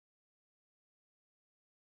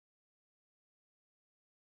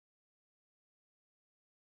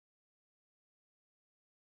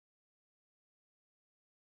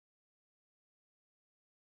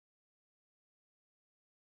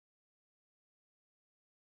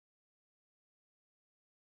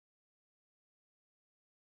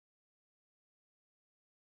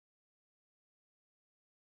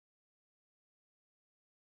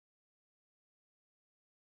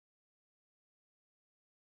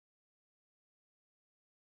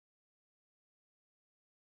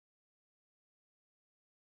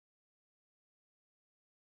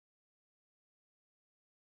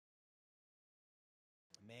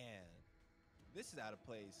This is out of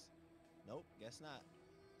place. Nope, guess not.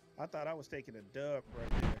 I thought I was taking a dub right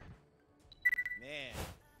there. Man.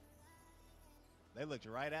 They looked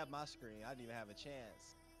right at my screen. I didn't even have a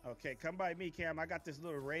chance. Okay, come by me, Cam. I got this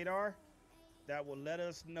little radar that will let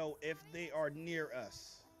us know if they are near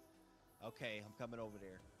us. Okay, I'm coming over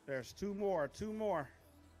there. There's two more.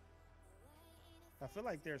 I feel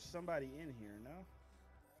like there's somebody in here, no?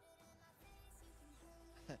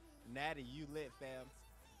 Natty, you lit, fam.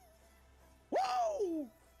 Whoa!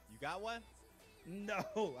 You got one?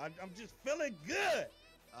 No, I'm just feeling good.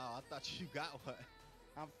 Oh, I thought you got one.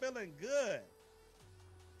 I'm feeling good.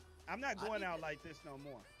 I'm not going out like this no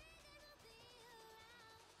more.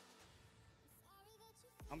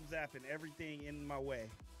 I'm zapping everything in my way.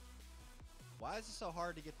 Why is it so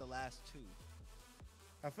hard to get the last two?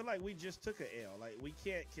 I feel like we just took a L. Like, we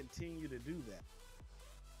can't continue to do that.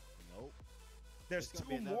 Nope. There's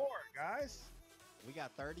two more, guys. We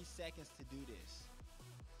got 30 seconds to do this.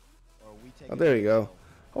 Or we take. Oh, there you go.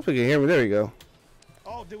 Hopefully you can hear me. There you go.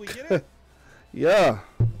 Oh, did we get it? Yeah.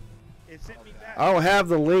 It sent me back. I don't have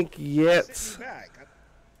the link yet. It sent me back.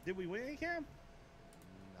 Did we win, Cam?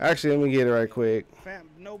 Actually, let me get it right quick. Fam,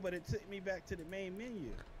 no, but it took me back to the main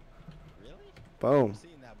menu. Really? Boom. I've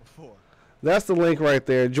seen that before. That's the link right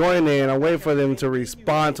there. Join in. I'm waiting for them to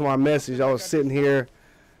respond to my message. I was sitting here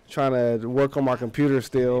trying to work on my computer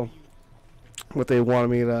still. What they wanted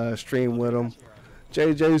me to stream with them.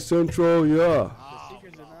 JJ Central, yeah. The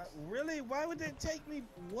secrets are not really. Why would it take me?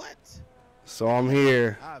 What? So I'm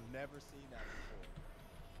here. I've never seen that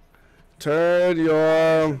before. Turn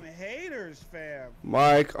your Some haters, fam.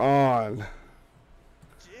 mic on.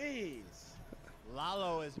 Jeez.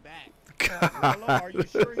 Lalo is back. Lalo, are you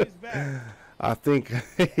sure he's back? I think. Are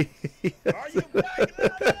you back,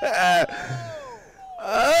 Lalo?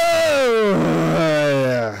 Oh,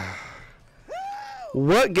 yeah.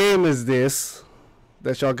 What game is this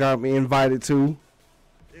that y'all got me invited to?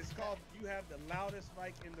 It's called You Have the Loudest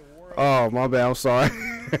Mic in the World. Oh, my bad. I'm sorry.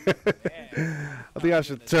 I think I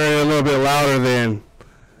should turn it a little bit louder then.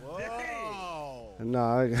 Whoa.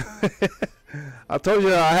 No, I told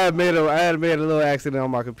you I had made a little accident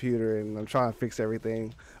on my computer, and I'm trying to fix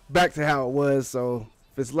everything back to how it was. So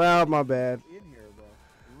if it's loud, my bad. In here, bro.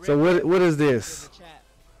 So what is this?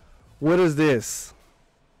 What is this?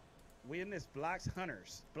 We in this Blox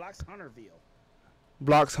Hunters. Blox Hunterville.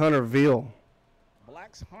 Blox Hunterville.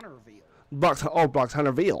 Blox Hunterville. Blox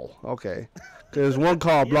Hunterville. Okay. There's one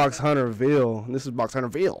called Blox Hunterville, and this is Blox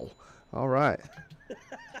Hunterville. All right.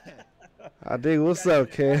 I dig. What's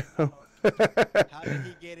up, Cam? How did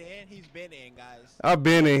he get in? He's been in, guys. I've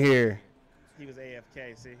been in here. He was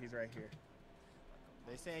AFK. See, he's right here.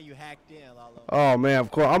 They saying you hacked in, Lalo. Oh man,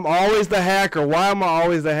 of course. I'm always the hacker. Why am I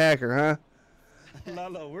always the hacker, huh?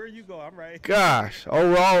 Lalo, where you go? I'm right. Gosh.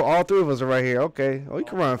 Oh, we're all three of us are right here. Okay. Oh, you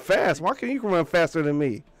can run fast. Why can't you run faster than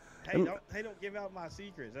me? Hey, don't give out my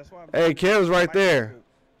secrets. That's why I'm. Hey, Cam's right there.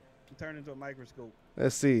 I'm turning into a microscope.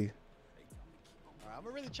 Let's see. All right, I'm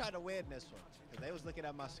gonna really try to win this one because they was looking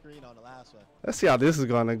at my screen on the last one. Let's see how this is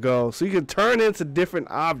gonna go. So you can turn into different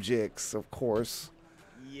objects, of course.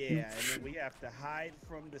 Yeah, and then we have to hide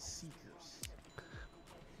from the seekers.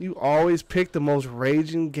 You always pick the most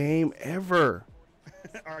raging game ever.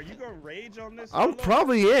 Are you gonna rage on this? I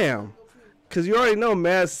probably am, cause you already know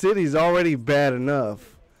Mad City's already bad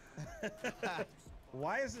enough.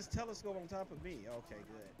 Why is this telescope on top of me? Okay,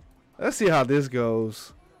 good. Let's see how this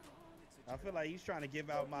goes. I feel like he's trying to give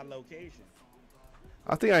out my location.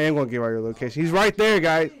 I think I am gonna give out your location. He's right there,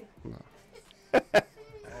 guys.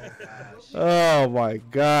 Oh my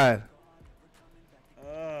God.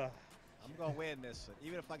 I'm gonna win this one,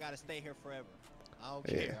 even if I gotta stay here forever. I don't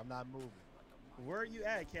care. I'm not moving. Where are you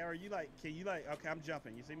at, Ken? Are you like? Can you like? Okay, I'm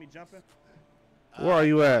jumping. You see me jumping? Where are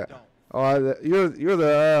you at? Oh, you're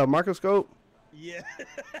the microscope. Yeah.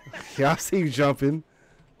 Yeah, I see you jumping.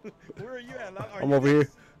 Where are you at? I'm over here.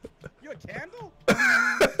 You a candle?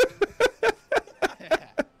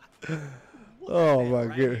 Oh my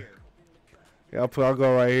goodness. Yeah, I'll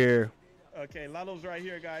go right here. Okay, Lalo's right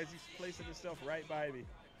here, guys. He's placing himself right by me.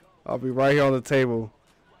 I'll be right here on the table.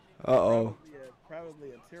 Uh-oh. Probably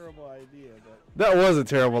a terrible idea, but That was a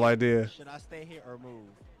terrible idea. Should I stay here or move?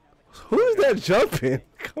 Who's that jumping?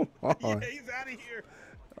 Come on. yeah, he's out of here.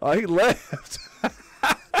 Oh, he left.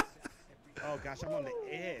 Oh gosh, I'm on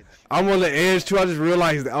the edge. I'm on the edge too. I just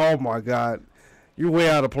realized, oh my God, you're way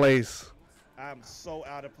out of place. I'm so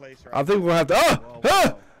out of place right I think we'll have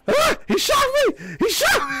to. He shot me! He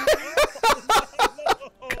shot me!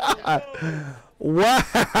 God.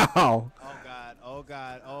 Wow. Oh God. Oh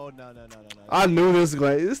God. Oh no. I knew this was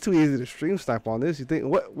going. It's too easy to stream snipe on this. You think?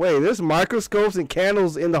 What? Wait, there's microscopes and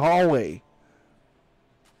candles in the hallway.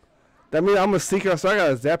 That means I'm a seeker, so I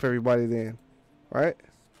gotta zap everybody then, right?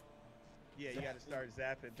 Yeah, you gotta start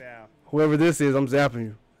zapping down. Whoever this is, I'm zapping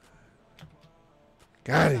you.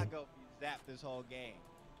 Got I'm him. not gonna zap this whole game.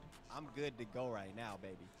 I'm good to go right now,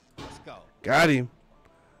 baby. Let's go. Got him.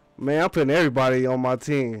 Man, I'm putting everybody on my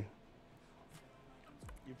team.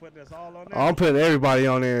 You putting us all on there? I'm putting everybody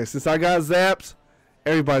on there. Since I got zaps,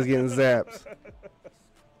 everybody's getting zaps.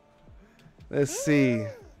 Let's see.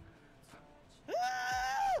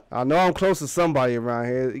 I know I'm close to somebody around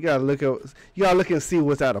here. You gotta look and see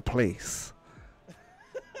what's out of place.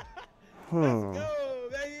 Let's go,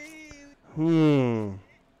 baby. In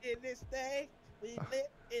this thing,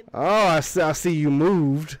 Oh, I see you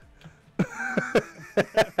moved. Oh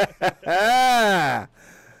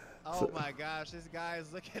my gosh, this guy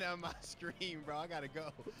is looking at my screen, bro. I gotta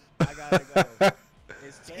go. I gotta go.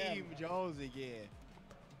 It's Team Jones again.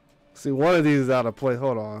 See, one of these is out of place.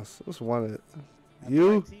 Hold on. What's one of it?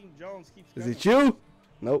 You? Like Team Jones keeps Is it you?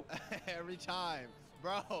 Nope. Every time,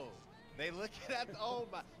 bro. They looking at oh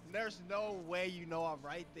my. There's no way you know I'm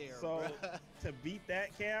right there. So bro. to beat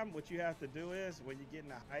that, Cam, what you have to do is when you get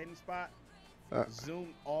in a hiding spot,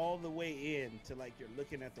 zoom all the way in to like you're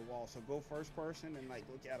looking at the wall. So go first person and like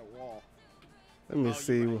look at a wall. Let me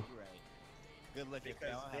see. You're right. Good looking.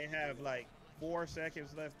 Because they have like 4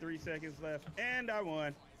 seconds left, 3 seconds left, and I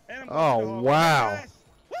won. And I'm Oh, wow.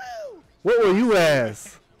 Woo! What were you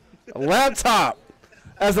as? A laptop.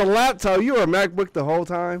 As a laptop, you were a MacBook the whole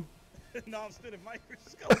time? No, I'm still a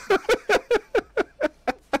microscope.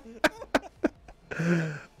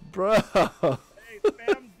 Bro. Hey,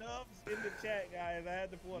 spam dubs in the chat, guys. I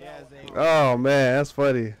had to pull it out. Oh, man. That's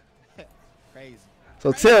funny. Crazy.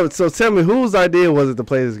 So tell me, whose idea was it to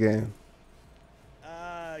play this game?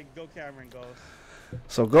 Go Cameron goes.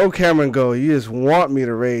 So go Cameron go. You just want me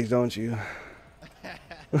to rage, don't you?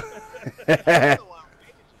 I'm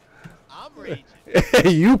raging.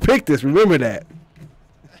 You picked this. Remember that.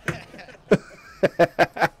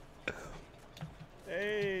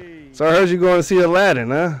 Hey. So I heard you going to see Aladdin,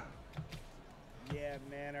 huh? Yeah,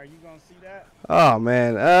 man. Are you gonna see that? Oh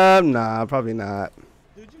man, nah, probably not.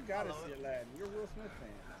 Dude, you gotta see Aladdin. You're a Will Smith fan.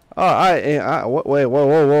 Oh, wait,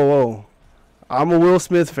 whoa. I'm a Will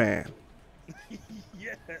Smith fan.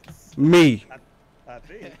 Yes. Me, I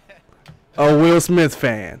think. a Will Smith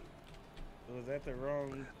fan. Was that the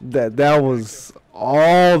wrong? That was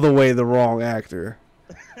all the way the wrong actor.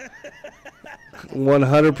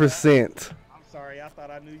 100%. I'm sorry. I thought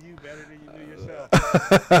I knew you better than you knew yourself.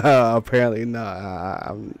 Apparently not.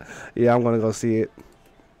 I'm gonna go see it.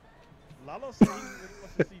 Lalo said he wants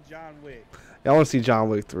to see John Wick. I want to see John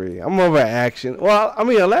Wick 3. I'm over at action. Well, I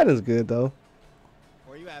mean Aladdin's good though.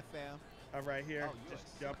 Where you at, fam? I'm right here, just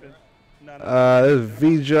jumping. No. There's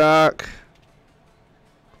V-Jock.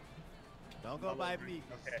 Don't go by me.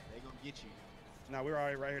 Okay. They gonna get you. No, we're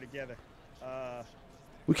already right here together.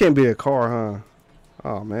 We can't be a car, huh?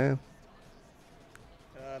 Oh man.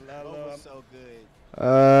 That Lalo, was so good.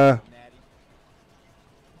 Natty.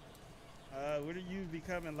 what are you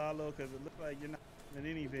becoming, Lalo? Because it looks like you're not in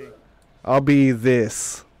anything. I'll be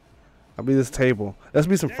this. I'll be this table. Let's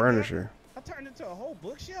be some furniture. I turned into a whole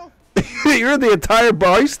bookshelf. You're the entire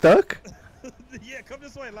bar. Are you stuck? Yeah, come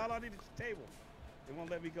this way, Lalo. I need a table. It won't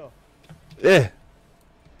let me go. Yeah.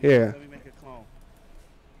 Here. Let me make a clone.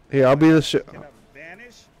 Here, I'll be the shit. Can I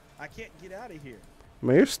vanish? I can't get out of here.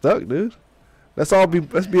 Man, you're stuck, dude. Let's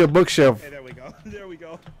be a bookshelf. Hey, there we go. There we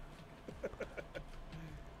go.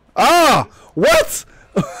 Ah! What?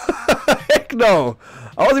 Heck no.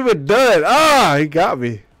 I wasn't even done. Ah, he got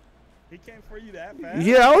me. He came for you that fast?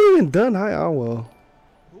 Yeah, I wasn't even done. Oh, well.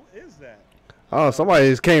 Who is that? Oh, somebody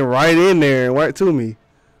just came right in there and right to me.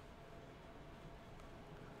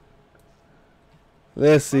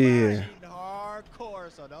 Let's see here.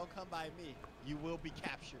 Hardcore, so don't come by me. You will be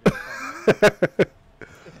captured.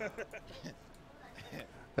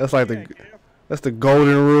 That's like that's the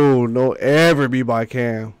golden rule. Don't ever be by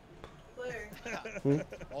Cam.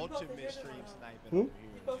 Ultimate stream sniping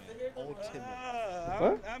over here, man.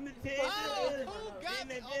 Ultimate. I'm the Who got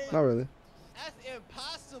me? Not really. That's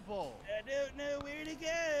impossible. I don't know where to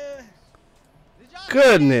go. Did y'all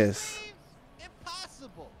Goodness. see that?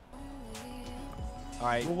 Impossible. All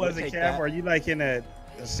right. What was it, Cam? Are you like in a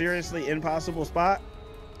seriously impossible spot?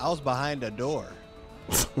 I was behind a door.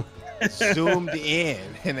 Zoomed in,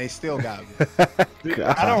 and they still got me. Dude,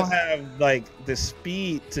 I don't have like the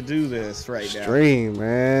speed to do this right now. Stream,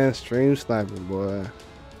 man. Stream sniping, boy.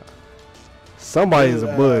 Somebody's a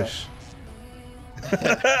bush.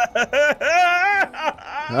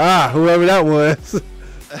 Whoever that was.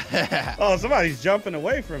 Oh, somebody's jumping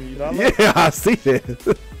away from you, Lalo. Yeah, I see this.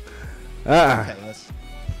 Okay, let's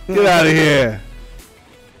Get out of here.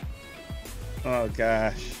 Oh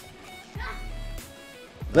gosh.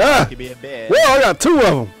 Ah. Could be a bed. Whoa, I got 2 of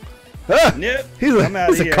them. Ah. Nip. He's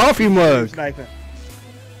a coffee mug. Sniping.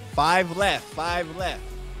 5 left. 5 left.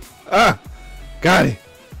 Ah. Got it.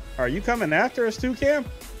 Are you coming after us too, Cam?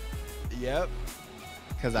 Yep.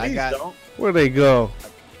 Cause Please don't. Where'd they go?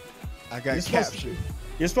 I got captured.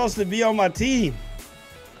 You're supposed to be on my team.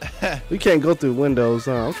 We can't go through windows.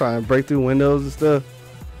 I'm trying to break through windows and stuff.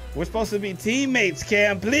 We're supposed to be teammates,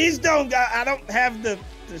 Cam. Please don't. I don't have the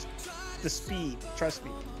speed. Trust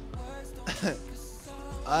me.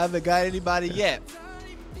 I haven't got anybody yet.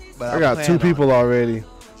 But I got 2 people already.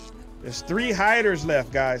 There's 3 hiders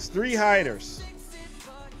left, guys. 3 hiders.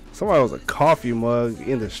 Somebody was a coffee mug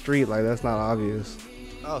in the street. Like, that's not obvious.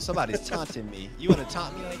 Oh, somebody's taunting me. You want to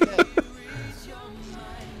taunt me like that?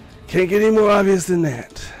 Can't get any more obvious than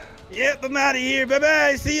that. Yep, I'm out of here.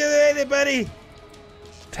 Bye-bye. See you later, buddy.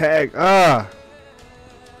 Tag. Ah.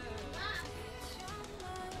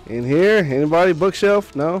 In here? Anybody?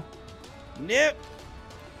 Bookshelf? No? Yep.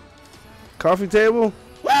 Coffee table?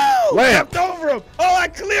 Whoa! Lamp. Jumped over him. Oh, I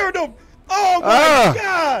cleared him. Oh, my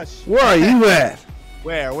gosh. Where are you at?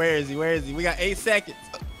 Where? Where is he? Where is he? We got 8 seconds.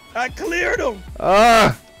 I cleared him.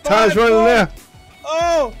 Ah. Time's running there.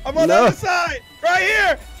 Oh, I'm on the other side. Right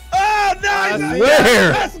here. Oh, nice.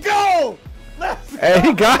 Where? Let's go. Let's go. Hey,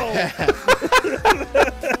 he got it.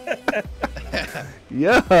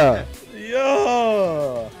 Yeah.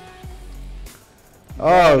 Yo.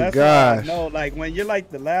 Oh, that's gosh. No, like when you're like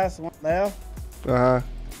the last one left, Uh-huh.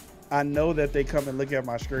 I know that they come and look at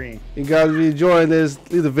my screen. You guys, if you're enjoying this,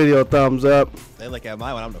 leave the video a thumbs up. They look at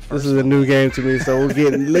mine when I'm the first. This is a new game to me, so we're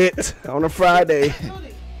getting lit on a Friday.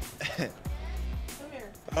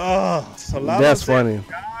 Oh, Solano That's said funny.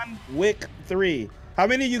 John Wick 3. How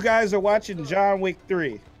many of you guys are watching John Wick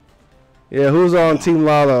 3? Yeah, who's on Team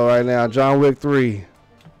Lalo right now? John Wick 3.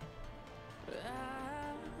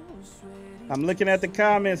 I'm looking at the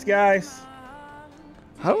comments, guys.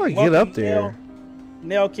 How do I get up there?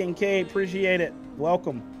 Nell Kincaid, appreciate it.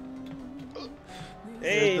 Welcome.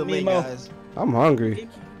 Hey, Here's the link, Mimo. guys. I'm hungry.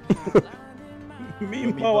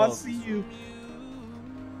 Mimo, I see you.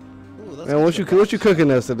 Ooh, Man, what you cooking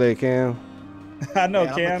us today, Cam? I know,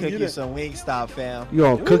 Man, Cam. I'm gonna cook you some Wingstop, fam. You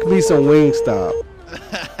gonna cook me some Wingstop?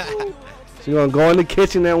 So you gonna go in the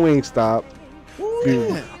kitchen at Wingstop,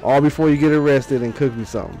 all before you get arrested, and cook me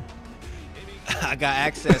something. I got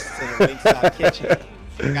access to the Wingstop kitchen.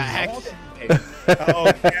 I got access.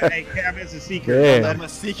 Oh, hey, Cam is a secret. Yeah. I'm a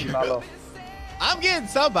seeker. I'm getting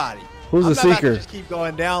somebody. Who's I'm the not about to seeker? just keep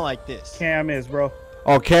going down like this. Cam is, bro.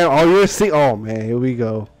 Oh, Cam. Oh, you're a seeker. Oh man, here we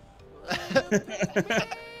go.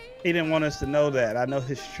 He didn't want us to know that. I know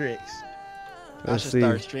his tricks. I Let's should see.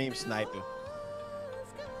 start stream sniping.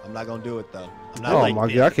 I'm not gonna do it though. I'm not Oh like my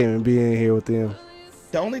this. god, I can't even be in here with them.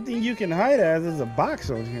 The only thing you can hide as is a box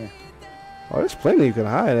on here. Oh, there's plenty you can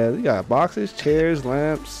hide at. You got boxes, chairs,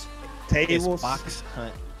 lamps. It's Tables. box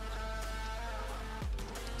hunt.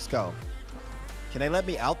 Let's go. Can they let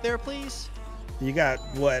me out there, please? You got,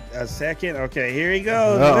 what, a second? Okay, here he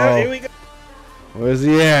goes. Uh-oh. Here we go. Where's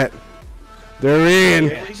he at? They're in.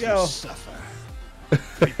 Here we go. Suffer.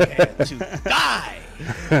 Prepare to die.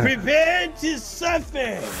 Prepare to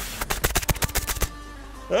suffer.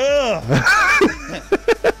 Ugh.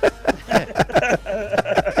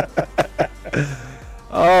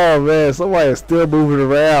 Oh man, somebody is still moving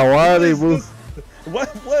around. Why are they moving?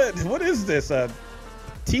 What is this? A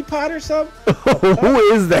teapot or something? Who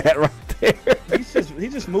is that right there?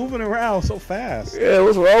 He's just moving around so fast. Yeah,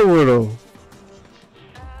 what's wrong with him?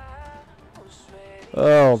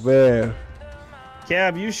 Oh man.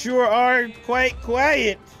 Cab, you sure are quite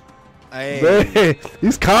quiet. Hey, Man,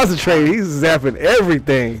 he's concentrating. He's zapping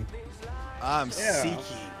everything. I'm Yeah. seeking.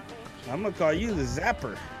 I'm gonna call you the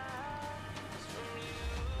zapper.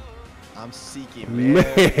 I'm seeking, Man,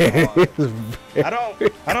 very hard. it's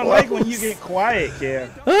very I don't like when you close. get quiet,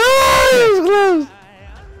 Cab. Ah, it's close.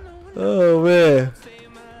 Oh man.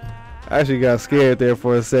 I actually got scared there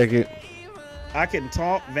for a second. I can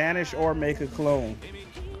taunt, vanish, or make a clone.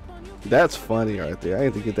 That's funny right there. I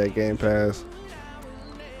need to get that game pass.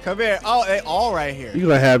 Come here. Oh, they all right here. You're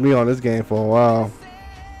gonna have me on this game for a while.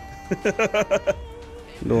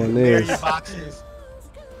 Doing Where are your this. boxes?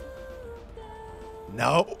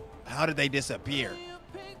 No. How did they disappear?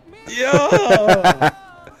 Yo!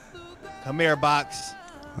 Come here, box.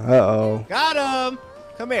 Uh-oh. Got him.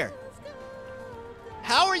 Come here.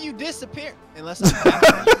 How are you disappearing? Unless I'm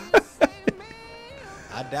back.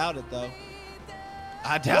 I doubt it, though.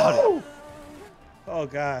 I doubt it. Oh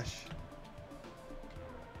gosh.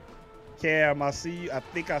 Cam, I see you. I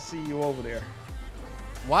think I see you over there.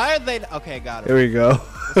 Why are they? Okay, got it. Here we go.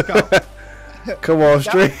 Let's go. Come on,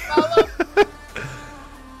 straight.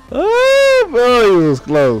 Oh, bro, he was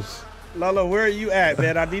close. Lolo, where are you at,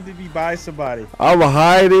 man? I need to be by somebody. I'm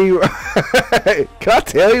hiding. Can I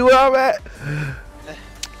tell you where I'm at?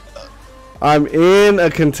 I'm in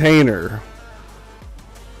a container.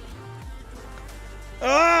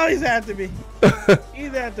 Oh, he's after me.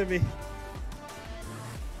 He's after me.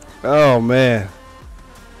 Oh, man.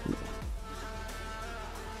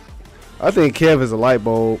 I think Kev is a light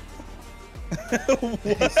bulb.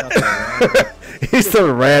 He's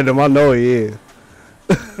something random. I know he is.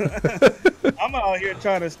 I'm out here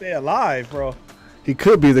trying to stay alive, bro. He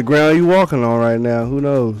could be the ground you walking on right now. Who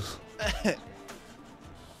knows?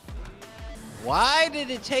 Why did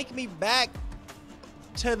it take me back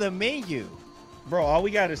to the menu? Bro, all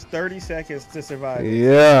we got is 30 seconds to survive.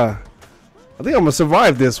 Yeah. I think I'm going to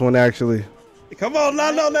survive this one, actually. Come on,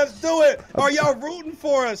 Lolo, let's do it. Are y'all rooting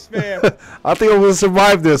for us, man? I think I'm going to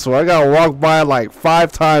survive this one. I got to walk by like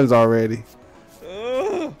 5 times already.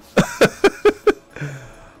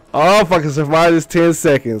 Oh, if I can survive this 10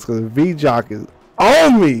 seconds, because V-Jock is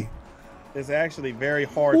on me. It's actually very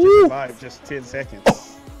hard to survive just 10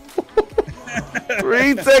 seconds.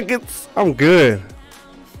 3 seconds. I'm good.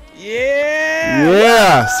 Yeah.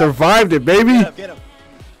 Yeah. Survived it, baby. Get him.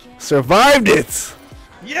 Survived it.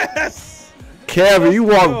 Yes. Kevin, you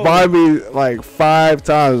walked by me like 5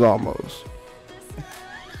 times almost.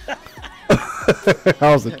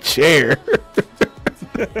 I was a chair.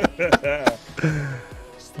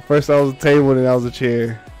 First I was a table, then I was a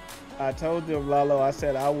chair. I told them, Lalo, I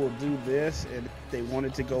said I will do this, and if they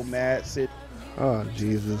wanted to go mad, sit. Oh,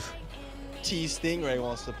 Jesus. T Stingray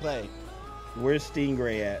wants to play. Where's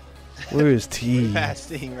Stingray at? Where is T?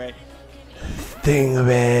 Fast Stingray.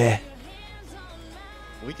 Stingray.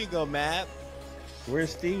 We could go mad.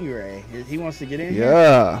 Where's Stingray? He wants to get in here?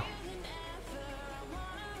 Yeah.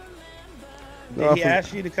 Did he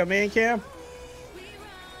ask you to come in, Cam?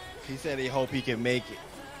 He said he hope he can make it.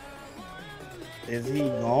 Is he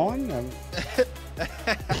gone?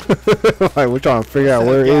 Like, we're trying to figure out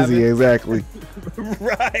where is he exactly.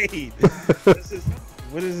 Right.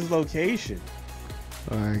 What is his location?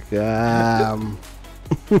 Like, I don't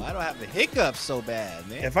have the hiccups so bad,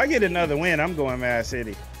 man. If I get another win, I'm going Mad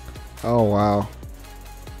City. oh, wow.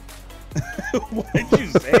 What did you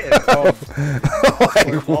say?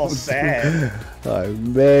 Like, all sad. Like,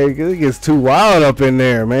 man, it gets too wild up in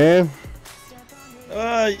there, man.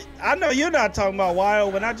 I know you're not talking about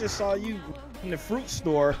wild when I just saw you in the fruit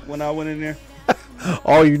store when I went in there.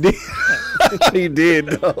 Oh, you did? You did,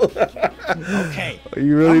 though. Okay.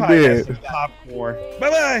 You really did. Popcorn.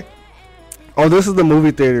 Bye-bye. Oh, this is the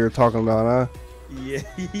movie theater you're talking about, huh?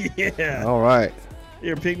 Yeah. All right.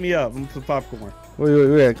 Here, pick me up. I'm some popcorn.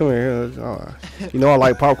 Wait, come here. All right. You know I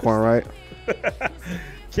like popcorn, right?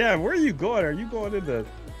 Kev, where are you going? Are you going to the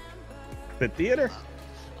theater?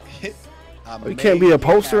 You can't be a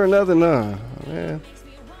poster or nothing, nah. Man.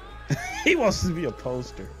 He wants to be a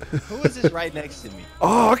poster. Who is this right next to me?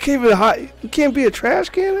 Oh, I can't be you can't be a trash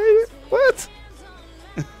can, baby? What?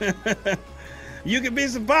 You can be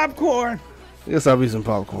some popcorn. Yes, I'll be some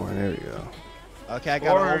popcorn. There we go. Okay, I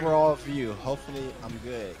got an overall view. Hopefully, I'm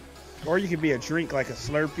good. Or you could be a drink like a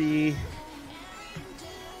Slurpee. You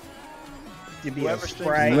could be Whoever a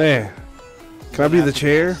Sprite. Man, can I be the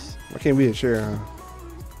chair? I can't be a chair, huh?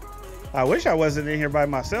 I wish I wasn't in here by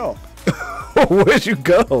myself. Where'd you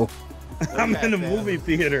go? I'm in the movie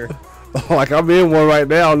theater. Like, I'm in one right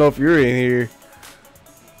now. I don't know if you're in here.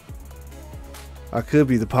 I could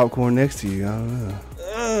be the popcorn next to you. I don't know.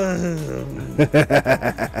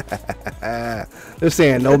 They're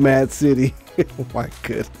saying Nomad City. Oh my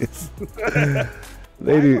goodness.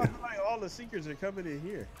 They do. Like all the seekers are coming in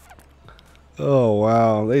here. Oh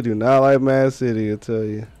wow, they do not like Mad City. I tell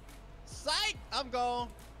you. Psych! I'm gone.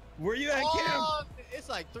 Where you at, Cam? It's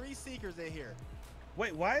like 3 seekers in here.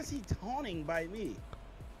 Wait, why is he taunting by me?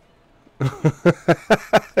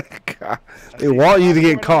 God, they want you to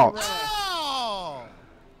get caught. Oh!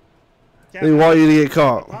 They want you to get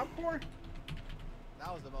caught. Popcorn?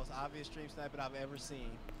 That was the most obvious stream sniping I've ever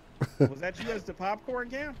seen. Was that you as the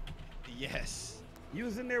popcorn, Cam? Yes. You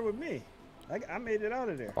was in there with me. I made it out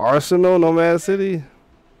of there. Arsenal, Nomad City.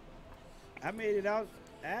 I made it out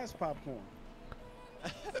as popcorn.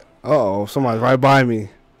 Uh-oh, somebody's right by me.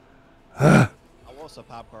 I want some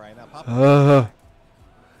popcorn right now. Popcorn.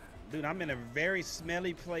 Dude, I'm in a very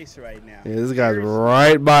smelly place right now. Yeah, this guy's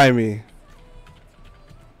right by me.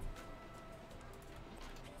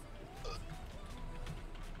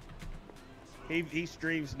 He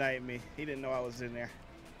stream sniped me. He didn't know I was in there.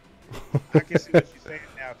 I can see what you're saying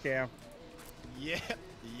now, Cam. Yeah,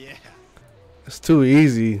 yeah. It's too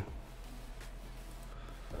easy.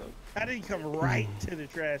 I didn't come right to the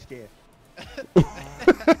trash can.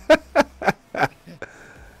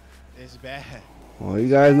 It's bad. Well, you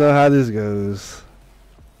guys know how this goes.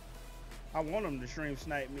 I want them to stream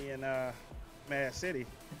snipe me in Mad City.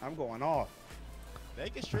 I'm going off. They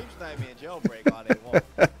can stream snipe me in jailbreak all they want.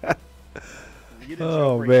 You the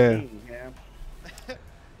Oh, jailbreak man. king, man.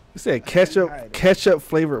 You said ketchup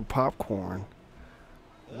flavored popcorn.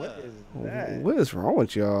 What is that? What is wrong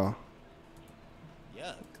with y'all?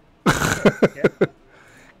 Yuck.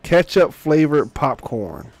 Ketchup flavored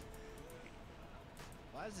popcorn.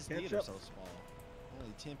 Why is this theater so small?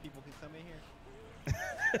 Only 10 people can come in here?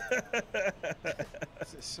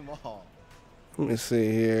 It's small. Let me see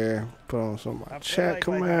here. Put on some of my chat like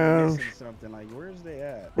commands. I'm missing something. Like, where's they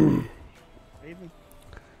at? Maybe.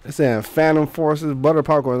 It's saying Phantom Forces butter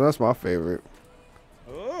popcorn. That's my favorite.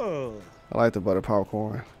 Oh. I like the butter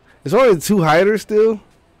popcorn. It's only 2 hiders still.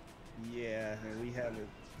 Yeah, and we haven't.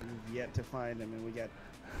 We've yet to find them, and we got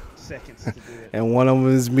seconds to do it. And one of them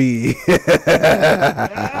is me. You thought.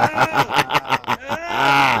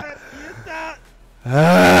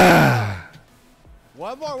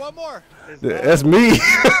 One more. That's me.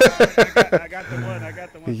 I got the one. I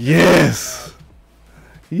got the one. Yes.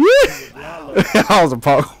 Yeah. I was a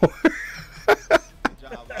popcorn. Good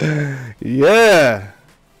job, man. Yeah.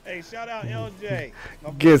 Hey, shout out LJ.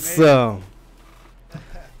 Get some.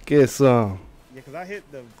 Get some. Yeah, because I hit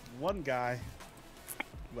the one guy,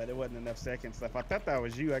 but it wasn't enough seconds left. I thought that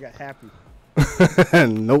was you. I got happy.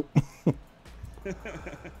 Nope.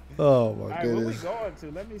 Oh my All right, goodness. where we going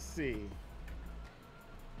to? Let me see.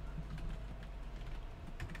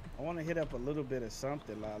 I want to hit up a little bit of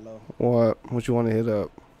something, Lalo. What you want to hit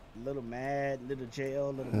up? Little mad, little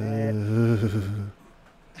jail, little mad.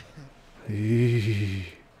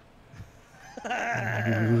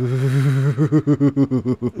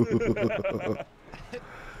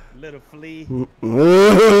 Little flea.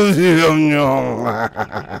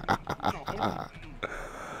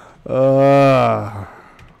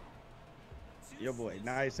 Your boy,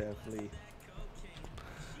 nice at flea.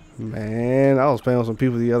 Man, I was playing with some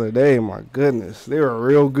people the other day. My goodness, they were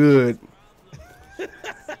real good.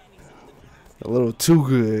 A little too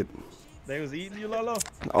good. They was eating you, Lolo?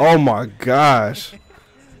 Oh my gosh. A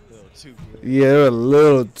little too good. Yeah, they were a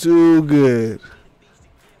little too good.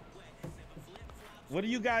 What do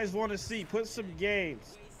you guys want to see? Put some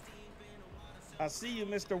games. I see you,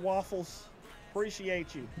 Mr. Waffles.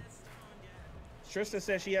 Appreciate you. Trista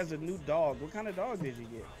says she has a new dog. What kind of dog did you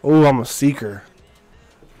get? Oh, I'm a seeker.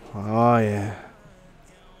 Oh yeah.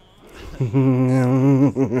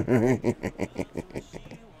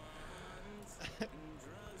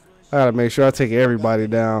 I gotta make sure I take everybody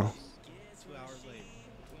down. 2 hours later.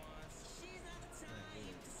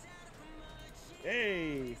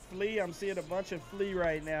 Hey, flea. I'm seeing a bunch of flea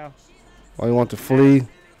right now. Oh, you want to flee?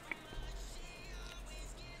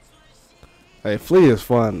 Hey, flee is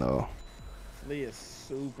fun though. Flea is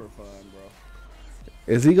super fun, bro.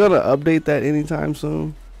 Is he gonna update that anytime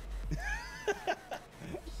soon?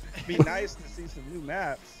 Be nice to see some new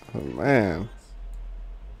maps. Oh, man.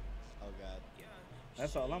 Oh, God.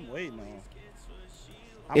 That's all I'm waiting on.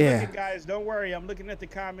 I'm Yeah. looking, guys. Don't worry. I'm looking at the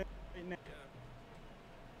comments right now.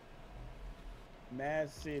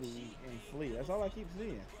 Mad City and Flea. That's all I keep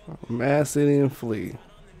seeing. Mad City and flee.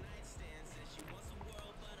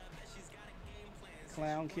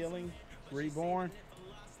 Clown killing. Reborn.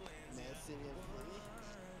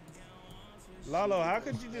 Lalo, how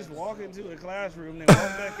could you just walk into a classroom and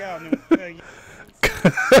walk back out and then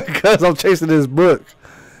Because I'm chasing this book.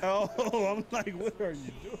 oh, I'm like, what are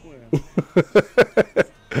you doing?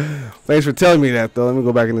 Thanks for telling me that, though. Let me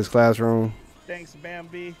go back in this classroom. Thanks,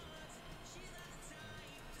 Bambi.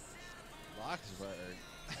 Bloxburg.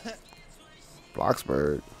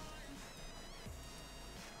 Bloxburg.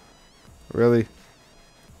 Really?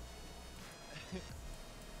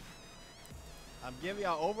 I'm giving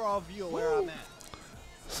y'all overall view of where I'm at.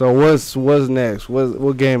 So what's next?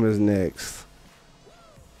 What game is next?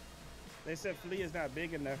 They said Flea is not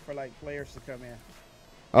big enough for like players to come in.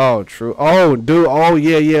 Oh, true. Oh, dude. Oh,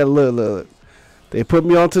 yeah. Look. They put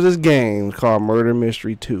me onto this game called Murder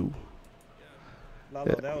Mystery 2.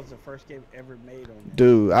 Lalo, that was the first game ever made on there.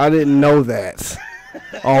 Dude, I didn't know that.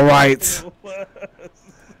 All right.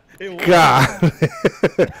 It was. God.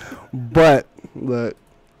 But look,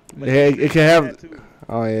 But it can have. that too.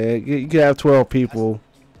 Oh yeah, you can have 12 people.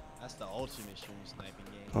 That's the ultimate stream sniping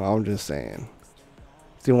game. Oh, I'm just saying.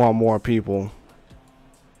 Still want more people.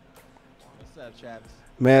 What's up, Travis?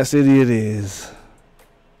 Mad City it is.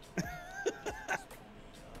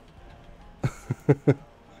 Come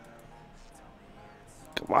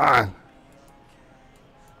on.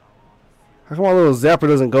 How come my little zapper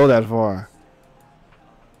doesn't go that far?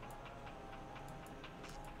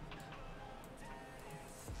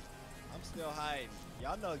 I'm still hiding.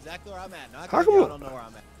 Y'all know exactly where I'm at. Not How y'all come- don't know where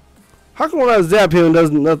I'm at. How come when I zap him,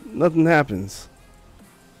 nothing happens?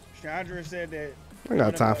 Chandra said that. I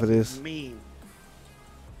got time for this. Mean.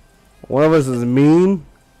 One of us is mean.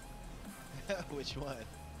 Which one?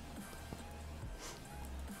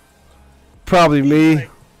 Probably me. Like,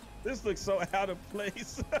 this looks so out of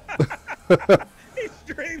place. He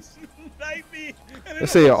stream snipe me.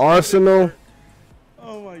 Let's say Arsenal.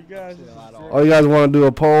 Oh my gosh. Oh, you guys want to do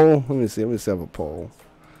a poll? Let me see. Let me set up a poll.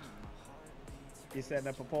 You setting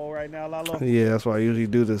up a poll right now, Lalo? Yeah, that's why I usually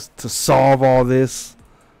do this to solve all this.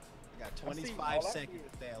 I got 25 seconds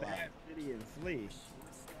to stay alive. Mad City and Flea.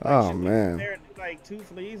 Oh Should we man. compare it to, like 2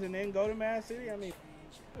 fleas and then go to Mad City? I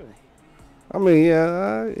mean,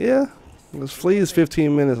 yeah. This flea is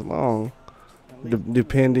 15 minutes long,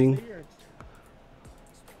 depending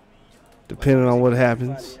on what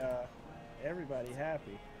happens. Everybody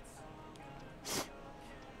happy.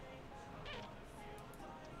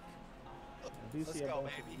 I do see a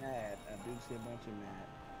bunch of mad.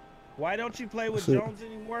 Why don't you play with Jones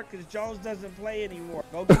anymore? Because Jones doesn't play anymore.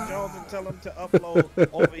 Go get Jones and tell him to upload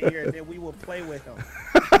over here, and then we will play with him.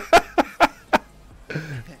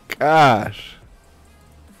 Gosh.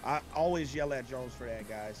 I always yell at Jones for that,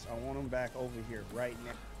 guys. I want him back over here right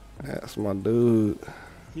now. That's my dude.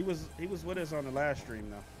 He was with us on the last stream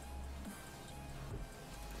though.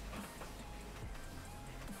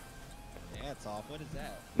 That's off. What is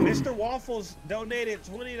that? Mr. Waffles donated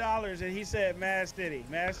 $20 and he said Mad City.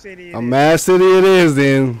 Mad City. A Mad City it is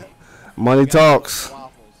then. Money talks.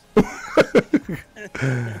 Gotta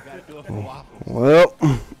do it for waffles. Well.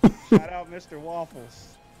 Shout out Mr. Waffles.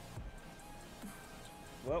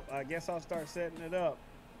 Well, I guess I'll start setting it up.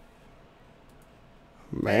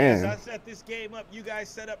 As I Man. set this game up, you guys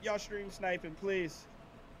set up y'all stream sniping, please.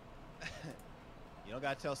 You don't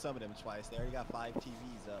gotta tell some of them twice. They already got 5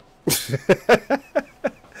 TVs up.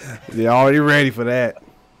 They're already ready for that.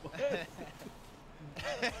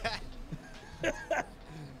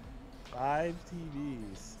 5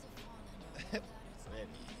 TVs.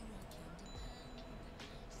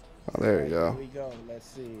 Oh, there you go. Here we go. Let's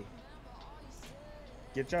see.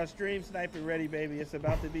 Get your stream sniping ready, baby. It's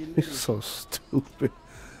about to be lit. So stupid.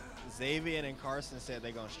 Xavier and Carson said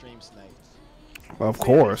they're gonna stream snipe. Of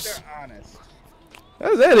course. They're honest.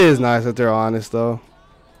 That is nice that they're honest, though.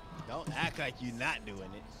 Don't act like you're not doing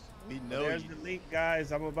it. We know There's you. the link,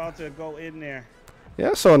 guys. I'm about to go in there. Yeah,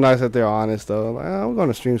 it's so nice that they're honest, though. Like, I'm going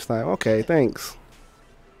to stream snipe. Okay, thanks.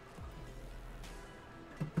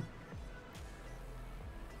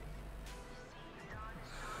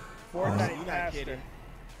 Fortnite You're not master. kidding.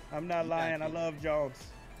 I'm not You're not lying. I kidding. love Jones.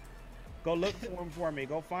 Go look for him for me.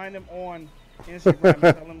 Go find him on Instagram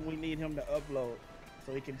and tell him we need him to upload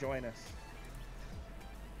so he can join us.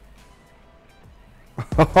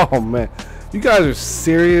 Oh, man. You guys are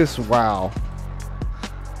serious? Wow.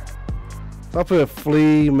 If I put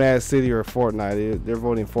Flea, Mad City, or Fortnite, they're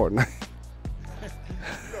voting Fortnite. You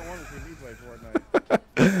don't want to see me play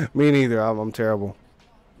Fortnite. Me neither. I'm terrible.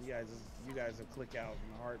 You guys will click out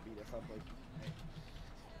in a heartbeat if I play Fortnite.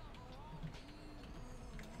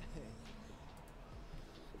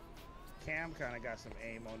 Cam kind of got some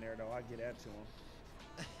aim on there, though. I get that to him.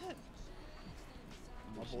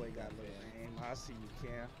 My boy got a little aim. I see you,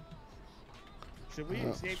 Cam. Should we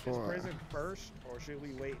escape this prison first, or should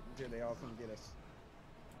we wait until they all come get us?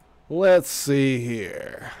 Let's see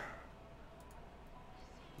here.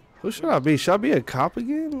 Who should I be? Should I be a cop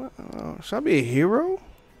again? Should I be a hero?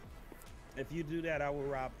 If you do that, I will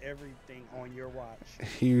rob everything on your watch.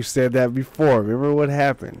 You said that before. Remember what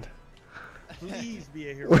happened? Please be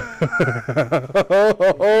a hero.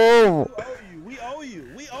 Oh. We owe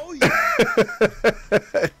you. We owe you.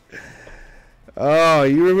 Oh,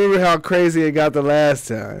 you remember how crazy it got the last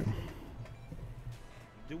time.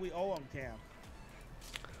 Do we owe him, Cam?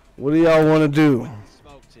 What do y'all want to do?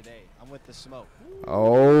 Smoke today. I'm with the smoke.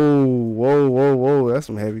 Oh, whoa. That's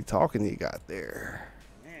some heavy talking you got there.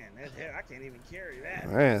 Man, I can't even carry that.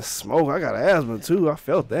 Man, smoke. I got asthma too. I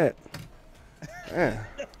felt that. Man.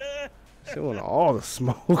 She want all the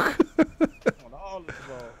smoke. On all the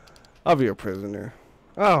smoke. I'll be a prisoner.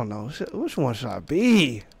 I don't know. Which one should I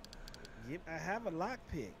be? I have a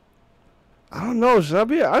lockpick. I don't know. Should I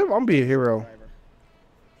be? I'm be a hero.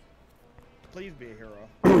 Please be a hero.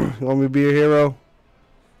 You want me to be a hero?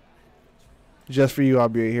 Just for you, I'll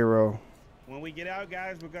be a hero. When we get out,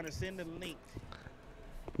 guys, we're gonna send a link.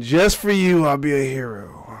 Just for you, I'll be a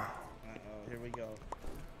hero. Here we go.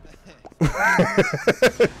 We're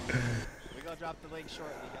gonna drop the link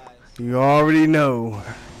shortly, guys. You already know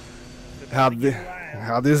how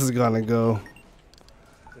this is gonna go.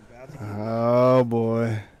 Oh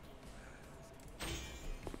boy.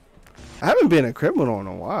 I haven't been a criminal in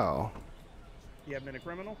a while. You haven't been a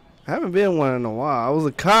criminal? I haven't been one in a while. I was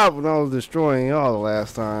a cop when I was destroying y'all the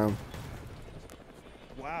last time.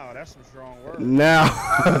 Wow, that's some strong words. Now,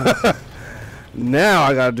 now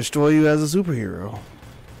I gotta destroy you as a superhero.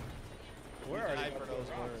 Where are you for those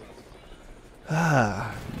words?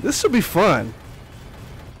 Ah, this should be fun.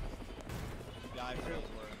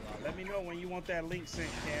 Let me know when you want that link sent,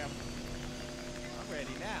 Cam. I'm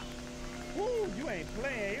ready now. Woo, you ain't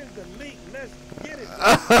playing. Here's the link. Let's get it.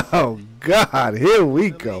 Oh God, here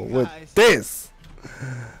we go with this.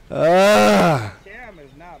 Cam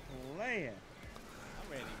is not playing. I'm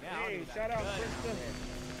ready now. Hey, shout out Krista.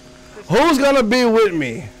 Who's gonna be with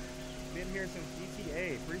me? Been here since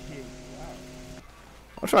GTA. Appreciate you. Wow.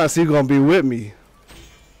 I'm trying to see who's gonna be with me.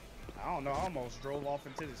 I don't know. I almost drove off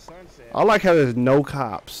into the sunset. I like how there's no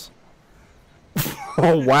cops.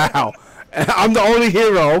 Oh wow, I'm the only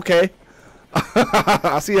hero. Okay,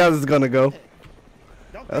 I see how this is gonna go.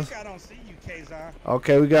 Don't think I don't see you, Kazan.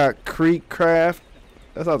 Okay, we got Creek Craft.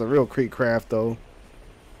 That's not the real Creek Craft though.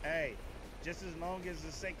 Hey, just as long as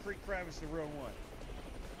the St. Creek Crab is the real one.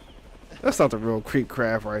 That's not the real Creek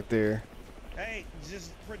Craft right there. Hey,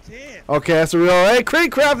 just pretend. Okay, that's the real. Hey,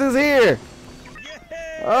 Creek Craft is here.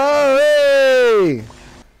 Yeah. Oh hey.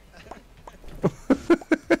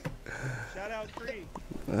 Shout out Creek.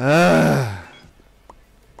 Yeah,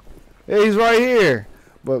 he's right here.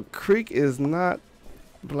 But Creek is not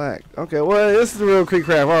black. Okay, well, this is the real Creek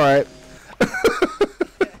Craft. All right.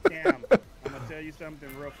 Damn, I'm gonna tell you something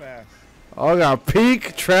real fast. Oh, I got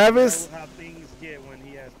Peak, Travis. You know how things get when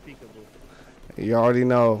he has peekaboo. You already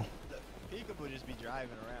know. Peekaboo just be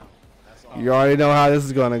driving around. That's all. You already know how this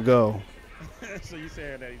is gonna go. So you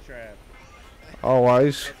saying that he trapped? Oh,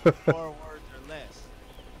 why? 4 words or less.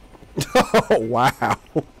 Oh, wow.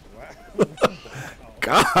 Wow.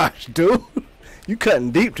 Gosh, dude. You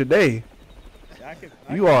cutting deep today.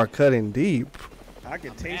 You are cutting deep. I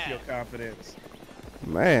can taste your confidence.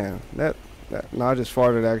 Man, that no, I just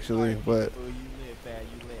farted actually, but Peekaboo, you lit, fat,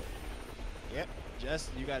 you lit. Yep, just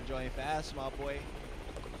you gotta join fast, my boy.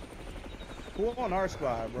 Who on our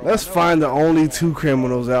squad, bro? let's find the only 2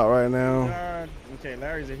 criminals out right now. Okay,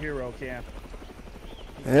 Larry's a hero, Cam.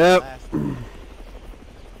 Yep.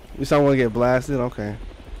 You still want to get blasted? Okay.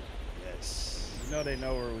 Yes. You know they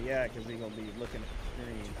know where we at because they gonna be looking at the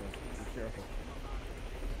screen, so be careful.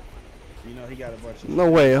 You know he got a bunch of.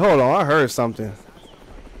 No way. Hold on. I heard something.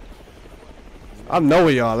 I know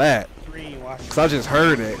where y'all at. Screen watching. Cause I just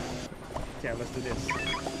heard it. Okay, let's do this.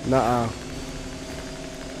 Nuh-uh.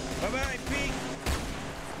 Bye-bye, Pete.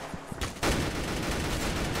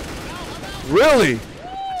 Really?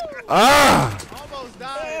 Ah! Almost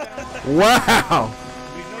died. Wow.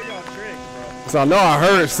 We know y'all tricks, bro. So I know I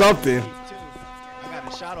heard something. I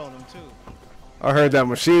got a shot on him too. I heard that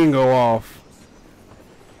machine go off.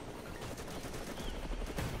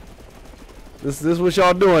 This what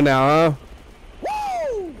y'all doing now, huh?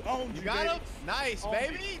 Woo! Oh, You got him? Nice,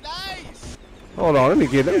 baby. Nice. Hold on. Let me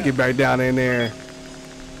get back down in there.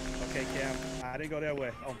 Okay, Cam. I didn't go that way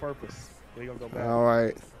on purpose. We gonna go back. All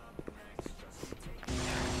right.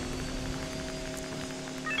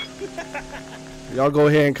 Y'all go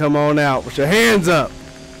ahead and come on out with your hands up.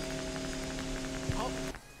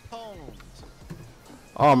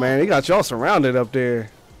 Oh man, he got y'all surrounded up there.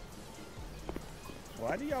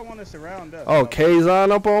 Why do y'all want to surround us? Oh,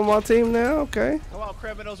 Kazan up on my team now? Okay. Come on,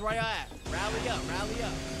 criminals, where y'all at? Rally up, rally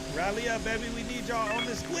up. Rally up, baby. We need y'all on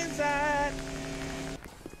the squid side.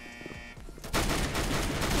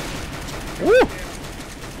 Woo!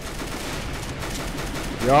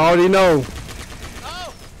 You already know.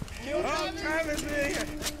 Oh! Kill Travis. Travis in here.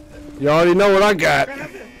 You already know what I got.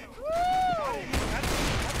 Travis. Woo! I had to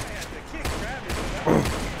kick Travis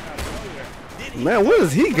out of nowhere. Did he Man, what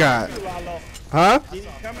does he got? come in front of you, Lalo? Huh? Did he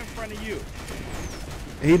come in front of you?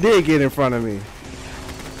 He did get in front of me.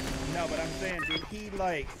 No, but I'm saying, did he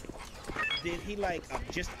like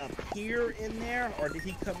just appear in there, or did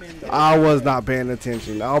he come in? I was not paying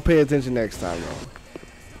attention. I'll pay attention next time,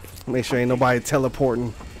 though. Make sure ain't nobody teleporting.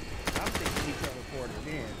 I'm thinking he teleported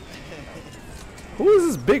in. Who is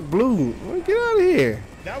this big blue? Get out of here.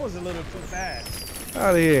 That was a little too fast.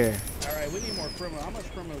 Out of here. All right, we need more criminals. How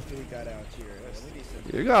much criminals do we got out here? We need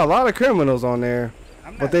some. You got a lot of criminals on there.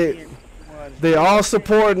 I'm But not they seeing ones. they all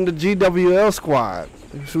supporting the GWL squad.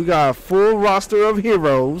 So we got a full roster of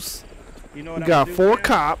heroes. You know what We I'm got gonna do, 4 Cam?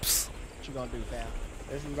 cops. What you gonna do, fam?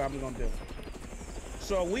 This is what I'm gonna do.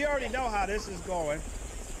 So we already know how this is going.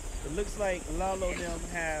 It looks like Lalo and them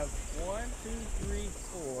have 1, 2, 3,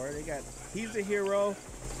 4. They got. He's a hero.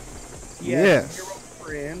 He has hero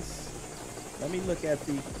friends. Let me look at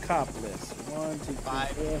the cop list. 1, 2, 3,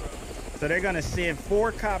 4. So they're gonna send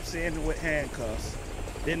 4 cops in with handcuffs.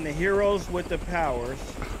 Then the heroes with the powers.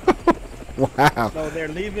 Wow. So they're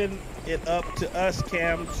leaving it up to us,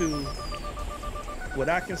 Cam, to. What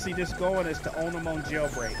I can see this going is to own them on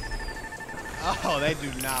jailbreak. Oh, they do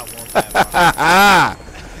not want that.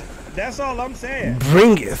 That's all I'm saying.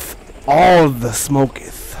 Bringeth all the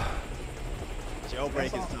smoketh. Jailbreak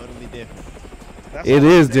is totally different. That's It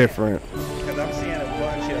is different. Because I'm seeing a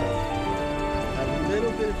bunch of a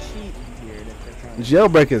little bit of cheating here that they're trying to.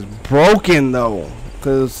 Jailbreak is broken though,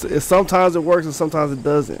 because sometimes it works and sometimes it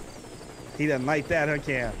doesn't. He doesn't like that, huh,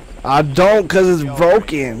 Cam? I don't, because it's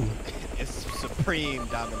broken. It's supreme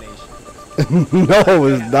domination. No,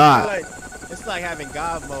 it's not. It's like having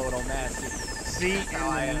God mode on Mad City. See,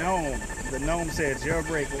 and the gnome said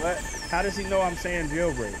jailbreak. What? How does he know I'm saying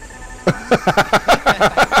jailbreak?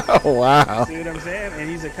 Wow. See what I'm saying? And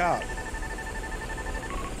he's a cop.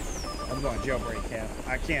 I'm going jailbreak, Cam.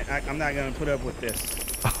 I can't. I'm not gonna put up with this.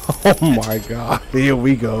 Oh my God. Here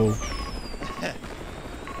we go.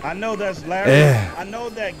 I know that's Larry. I know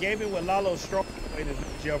that gaming with Lalo strong way to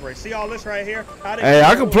jailbreak. See all this right here? Hey,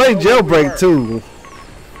 I can play jailbreak too.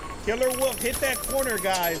 Killer Wolf hit that corner,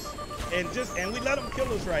 guys, and we let him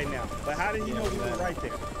kill us right now. But how did he know we were right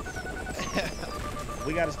there?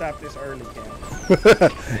 We got to stop this early,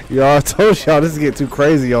 Cam. Y'all, I told y'all this get too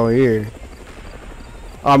crazy on here.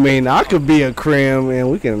 I mean, I could be a crim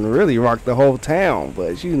and we can really rock the whole town,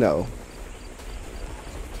 but you know.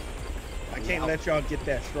 I can't let y'all get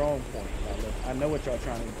that strong point. I know what y'all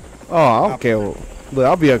trying to do. Oh, I don't care. Look,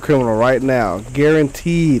 I'll be a criminal right now.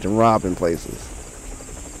 Guaranteed robbing places.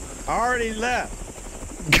 I already left.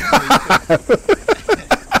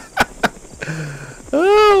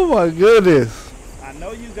 Oh my goodness. I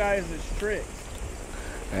know you guys is strict.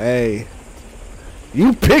 Hey.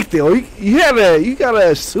 You picked it. You got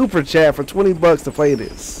a super chat for $20 to play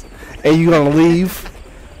this. And you gonna leave?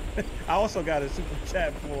 I also got a super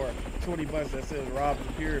chat for $20 that says rob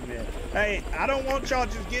the pyramid. Hey, I don't want y'all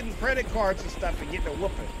just getting credit cards and stuff and getting a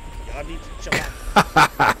whooping. Y'all need to chill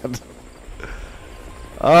out.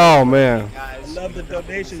 Oh man. I love the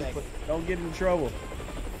donations, but don't get in trouble.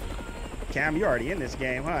 Cam, you're already in this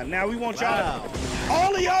game, huh? Now we want y'all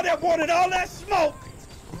all of y'all that wanted all that smoke,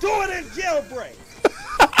 do it in jailbreak.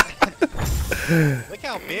 Look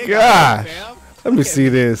how big Gosh. I am, fam. Let me see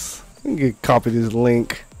this. Let me copy this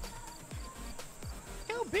link.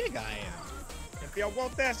 Look how big I am. If y'all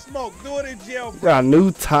want that smoke, do it in jailbreak. Got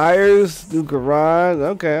new tires, new garage.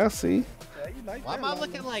 Okay, I see. Yeah, you like Why that, am I Lalo?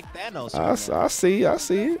 looking like Thanos? I see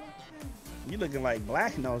it. You looking like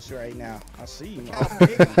Black Nose right now. I see you. Look how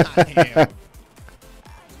big I am.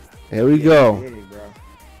 Here we go. Big, bro.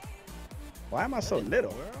 Why am I so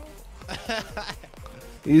little?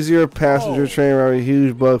 Easier passenger train ride,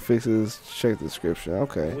 huge bug fixes. Check the description.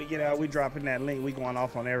 Okay. When we get out, we dropping that link. We going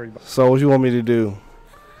off on everybody. So what you want me to do?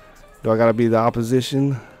 Do I gotta be the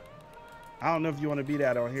opposition? I don't know if you want to be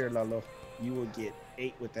that on here, Lalo. You will get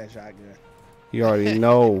 8 with that shotgun. You already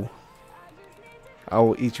know. I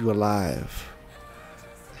will eat you alive.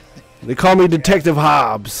 They call me Detective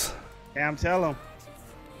Hobbs. Cam, tell him.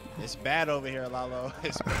 It's bad over here, Lalo.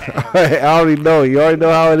 It's I bad. already know. You already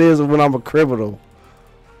know how it is when I'm a criminal.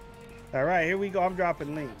 All right, here we go. I'm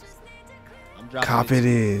dropping links. I'm dropping Cop it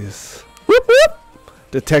is. Whoop, whoop.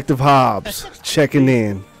 Detective Hobbs checking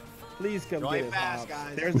in. Please come Join get it. fast, Bob.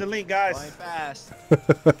 guys. There's the link, guys. Going fast.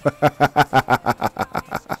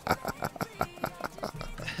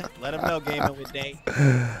 Let him know gaming with Dane.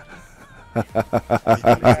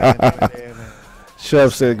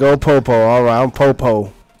 Chef said, go Popo. All right, I'm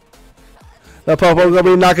Popo. That Popo gonna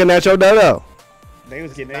be knocking at your door. They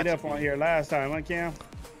was getting 8 up on here last time, huh, Cam?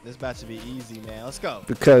 This about to be easy, man. Let's go.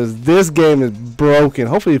 Because this game is broken.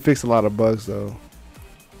 Hopefully, you fix a lot of bugs though.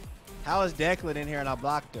 How is Declan in here and I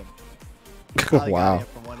blocked him? Probably got Wow. him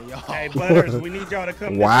from one of y'all. Hey, Butters, we need y'all to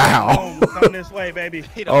come Wow. this way. Home. Come this way, baby.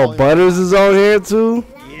 He the Oh, only Butters is on here too.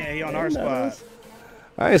 Yeah, he on our squad.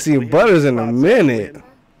 I ain't seen Butters in a minute.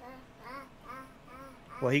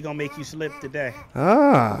 Well, he gonna make you slip today.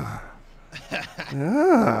 Ah.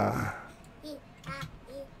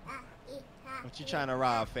 What you trying to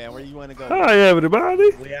rob, fam? Where you want to go? Hi,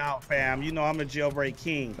 everybody. We out, fam. You know I'm a jailbreak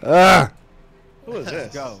king. Ah. Who is Let's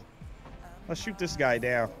this? go. Let's shoot this guy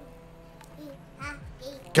down.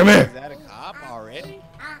 Come here. Is that a cop already?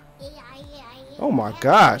 Oh my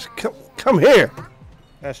gosh. Come here.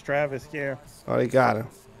 That's Travis, Cam. Oh, they got him.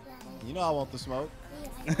 You know I want the smoke.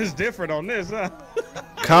 It's different on this, huh?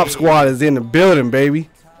 Cop squad is in the building, baby.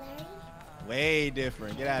 Way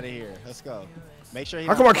different. Get out of here. Let's go. Make sure.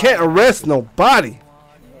 How come I can't arrest nobody?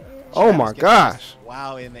 Oh my gosh.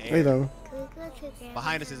 Wow, in the Hey, air. though.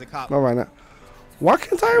 Behind us is a cop. Not right now. Why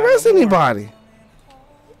can't I arrest anybody?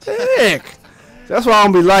 Heck. That's what I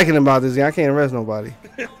don't be liking about this game. I can't arrest nobody.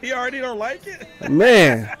 You already don't like it?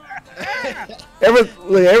 Man.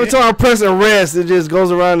 Every time I press arrest, it just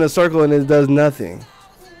goes around in a circle and it does nothing.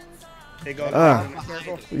 It goes around in a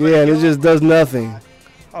circle? Yeah, and it just does nothing.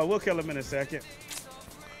 Oh, we'll kill him in a second.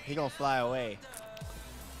 He gonna fly away.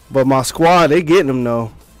 But my squad, they getting him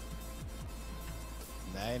though.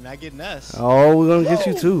 Nah, not getting us. Oh, we're gonna get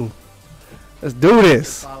you too. Let's do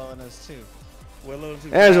this. Following us too. We're a little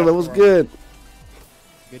too Angela, fast what's for him. good?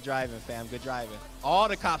 Good driving, fam. Good driving. All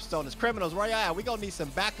the cops stole us. Criminals, where y'all at? We gonna need some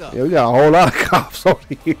backup. Yeah, we got a whole lot of cops over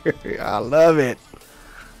here. I love it.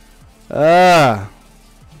 What are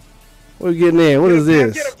we getting in? What is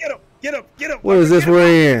this? Get him. What is this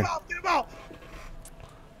we're in? Get him out.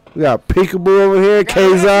 We got Peekaboo over here, I'm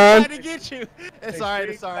trying Kazan. to get you. It's alright.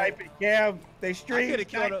 It's alright. Cam, they I stream could have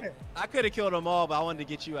killed sniping. them. I could have killed them all, but I wanted to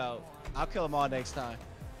get you out. I'll kill them all next time.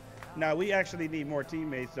 Now we actually need more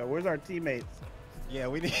teammates. So where's our teammates? Yeah,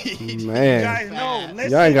 we need. Man. You guys know.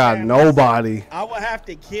 Listen, Y'all ain't got man, nobody. I will have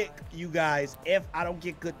to kick you guys if I don't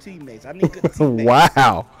get good teammates. I need good teammates.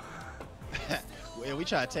 Wow. Yeah, we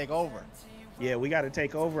try to take over. Yeah, we got to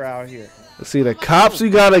take over out here. See, the cops you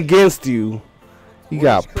got against you. You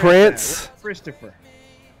got Chris Prince. at? Where's Christopher?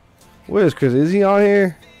 Where's Chris? Is he on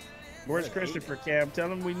here? Where's Christopher, Cam? Tell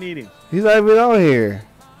him we need him. He's not even on here.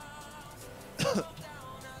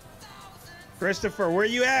 Christopher, where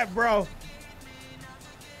you at, bro?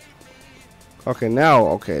 Okay, now,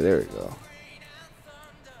 okay, there we go.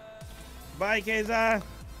 Bye, Kazan.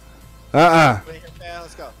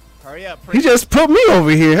 Let's go. Hurry up. He just put me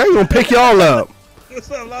over here. How you gonna pick y'all up?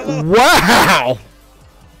 What's up, Lalo? Wow.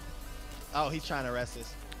 Oh, he's trying to arrest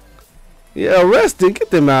us. Yeah, arrested.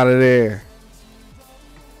 Get them out of there.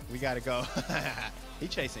 We gotta go. He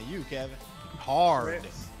chasing you, Kevin. Hard.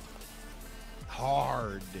 Prince.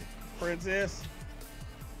 Hard. Princess.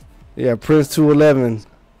 Yeah, Prince 211.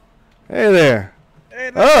 Hey there.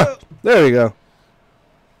 Hey, Oh, there we go.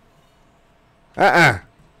 Kazan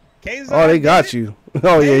Oh, they did got it? you.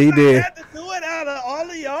 Oh, yeah, he Kazan did. had to do it out of all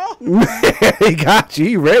of y'all? Man, he got you.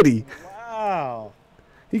 He ready. Wow.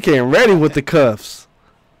 He came ready with the cuffs.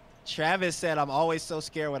 Travis said, I'm always so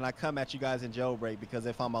scared when I come at you guys in jailbreak because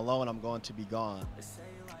if I'm alone, I'm going to be gone.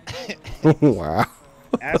 Wow.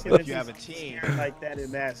 Asking If if you have a team. like that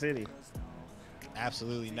in that city.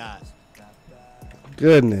 Absolutely not.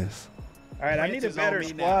 Goodness. All right, I Prince need a is on better me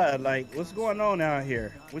squad. Like, what's going on out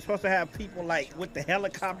here? We're supposed to have people like with the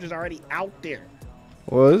helicopters already out there.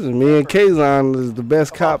 Well, this is me and Kazan is the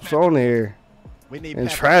best cops on here. We need And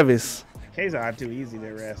Pepper. Travis. Kazan too easy to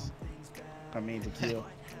arrest. I mean to kill.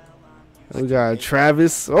 We got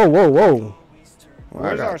Travis. Oh, whoa, whoa. Well, I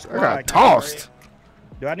Where's our got squad? tossed.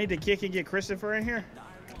 Do I need to kick and get Christopher in here?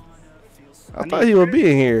 I thought he would be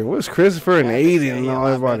in here. Where's Christopher and Aiden and Yeah, all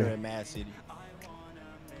a lot better everybody? in Mad City.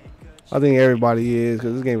 I think everybody is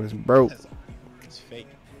because this game is broke. It's fake.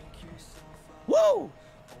 Woo!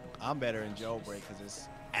 I'm better in jailbreak because it's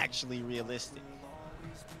actually realistic.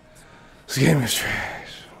 This game is trash.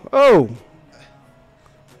 Oh,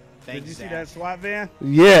 Thanks, Did you see Zach. that SWAT van?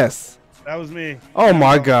 yes. That was me. Oh,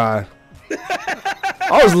 my God.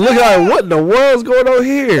 I was looking like, what in the world's going on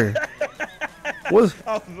here? What's...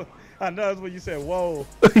 I know that's when you said, whoa.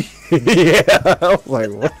 Yeah. I was like,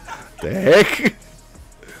 what the heck?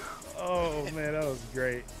 Oh, man, that was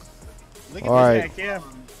great. Look at All this right. guy, Cam,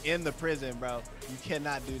 in the prison, bro. You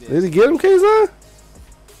cannot do Did this. he get him, Kazan?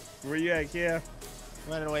 Where you at, Kev?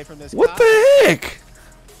 Running away from this What cop. the heck?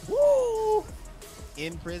 Woo!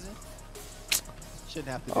 In prison. Shouldn't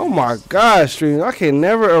have to do Oh, my this. gosh, Stream. I can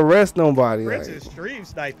never arrest nobody. Prince Like, is stream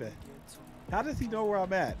sniping. How does he know where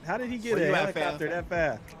I'm at? How did he get Where a you at, fam? helicopter that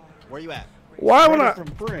fast? Where you at? why would Running I? from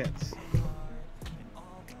Prince.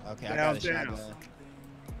 Okay, I got a Downtown. shotgun.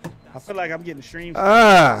 I feel like I'm getting streamed.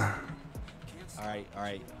 Ah. All right.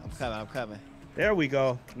 I'm coming. There we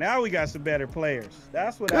go. Now we got some better players.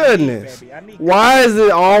 That's what Goodness. I need, baby. I need Why is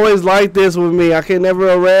it always like this with me? I can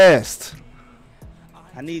never arrest.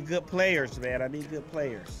 I need good players, man. I need good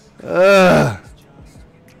players. Ugh.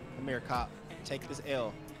 Come here, cop. Take this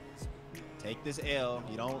L. Take this L.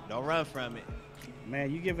 You don't run from it.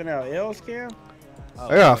 Man, you giving out L's, Cam? Oh,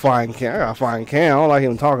 I gotta find Cam. I don't like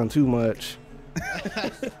him talking too much.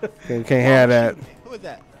 Can't have that. Who is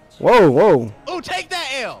that? Whoa, whoa. Oh, take that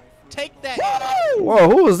L. Take that L. Whoa,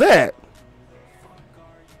 who was that?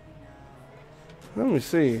 Let me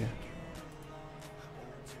see.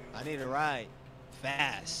 I need a ride.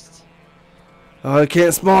 Fast. Oh, I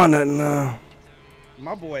can't spawn nothing now.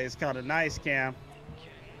 My boy is kind of nice, Cam.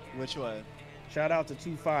 Which one? Shout out to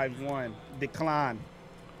 251. Decline.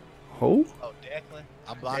 Who? Oh, Declan?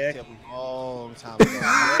 I blocked him a long time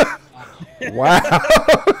ago. Wow.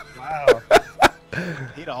 Wow.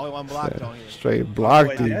 He the only one blocked on here. Straight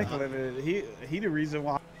blocked Boy, you. Declan, he the reason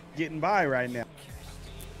why I'm getting by right now.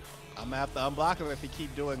 I'm gonna have to unblock him if he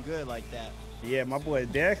keep doing good like that. Yeah, my boy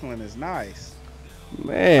Declan is nice.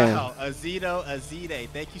 Man. Wow, Azide,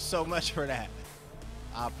 thank you so much for that.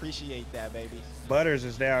 I appreciate that, baby. Butters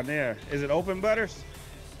is down there. Is it open, Butters?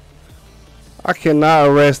 I cannot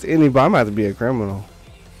arrest anybody. I'm about to be a criminal.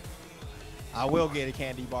 I will get a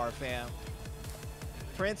candy bar, fam.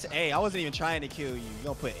 Prince, hey, I wasn't even trying to kill you. You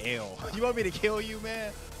gonna put L. You want me to kill you,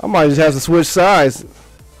 man? I might just have to switch sides.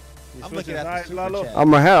 I'm looking at the super chat.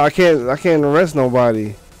 I'm gonna have. I can't arrest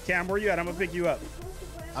nobody. Cam, where you at? I'm gonna pick you up.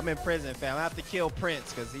 I'm in prison, fam. I have to kill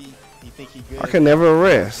Prince because he think he good. I can never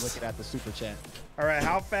arrest. Looking at the super chat. All right,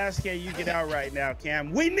 how fast can you get out right now,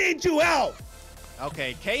 Cam? We need you out.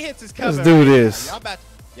 Okay, K-Hits is coming. Let's do right this. now.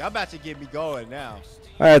 Y'all about to get me going now.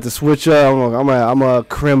 I had to switch up. I'm a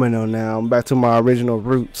criminal now. I'm back to my original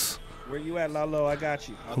roots. Where you at, Lalo? I got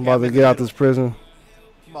you. I'm about to get out this prison.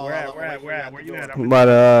 Where at? Where you at? But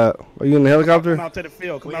are you in the helicopter? Come out to the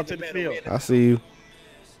field. Come out to the field. I see you.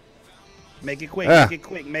 Make it quick. Ah. Make it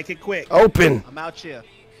quick. Make it quick. Open. I'm out here.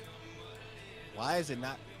 Why is it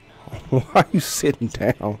not? Why are you sitting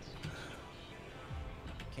down?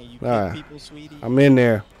 Can you pick people, sweetie? I'm in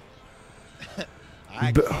there.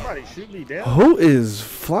 Somebody shoot me down. Who is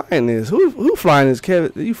flying this? Who flying this?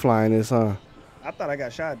 Kevin, you flying this, huh? I thought I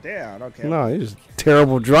got shot down. Okay. No, you're just a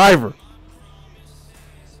terrible driver.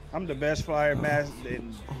 I'm the best flyer master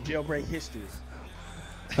in jailbreak history.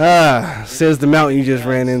 Says the mountain you just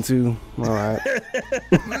ran into. All right.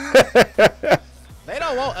 They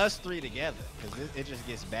don't want us three together because it just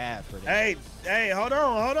gets bad for them. Hey, hold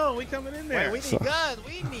on. We coming in there. Wait, we need guns.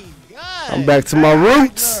 We need guns. I'm back to my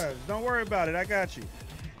roots. Don't worry about it. I got you.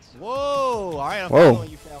 Whoa. All right, I'm Whoa. following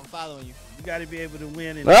you, fam. I'm following you. You got to be able to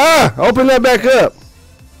win. Open that back up.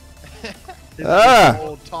 This is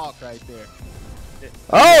old talk right there.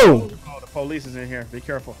 Oh, the police is in here. Be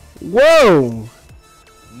careful. whoa.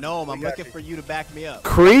 No, I'm looking for you to back me up.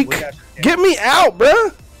 Creek, get me out,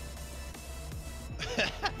 bruh.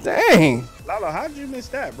 Dang. Lalo, how'd you miss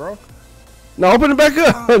that, bro? No, open it back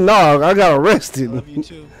up. No, I got arrested. I love you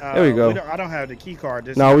too. There we go. I don't have the key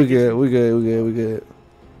card. No, we good. We good.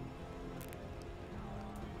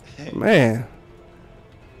 Man.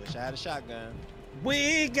 Wish I had a shotgun.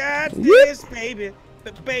 We got this, baby.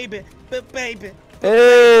 Baby.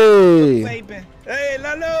 Hey. Baby. Hey,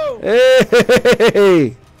 Lalo.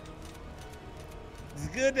 Hey. It's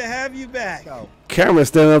good to have you back. Go. Cameron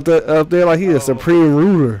standing up there like he's a supreme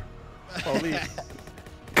ruler. Police.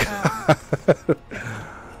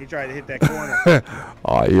 He tried to hit that corner.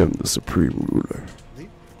 I am the supreme ruler.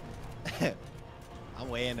 I'm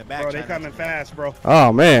way in the back. Bro, they coming fast, bro.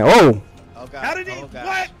 Oh man. Oh. Oh god. How did he? Oh, God.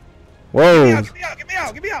 What? Whoa.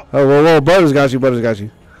 Get me out. Oh, whoa. Butters got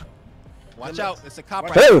you. Watch out. It's a cop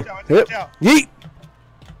right Hey. there. Watch out. Yeet.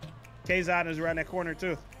 K-Zon is around that corner,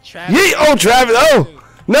 too. Travis. Yeet. Oh, Travis. Oh.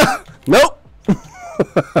 No. Nope.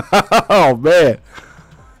 Oh man.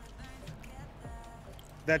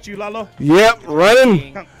 That you, Lalo? Yep.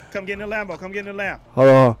 Running. Come get in the Lambo. Hold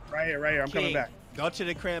on. Right here. I'm coming back. Go to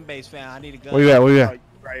the crim base, fam. I need a gun. Where you at? Oh,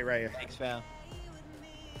 right here. Thanks, fam.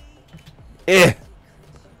 Eh.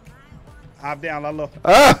 Hop down, Lalo.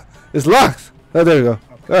 It's locked. Oh, there you go.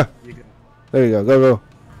 You good. There you go. Go.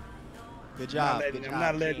 Good job. I'm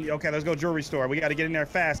not letting you. Okay, let's go jewelry store. We got to get in there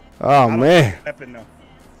fast. Oh man. Weapon, though.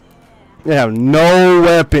 You have no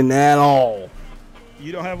weapon at all.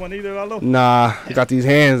 You don't have one either, Lalo? Nah. You got these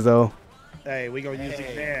hands though. Hey, we gonna use these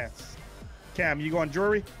hands. Cam, you going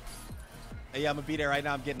jewelry? Hey, I'm gonna be there right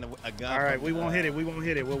now. I'm getting a gun. All right, we won't hit it.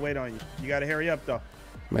 We'll wait on you. You gotta hurry up though,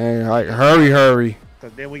 Man, like hurry.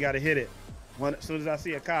 cause then we gotta hit it. As soon as I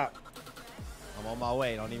see a cop. I'm on my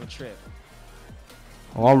way. Don't even trip.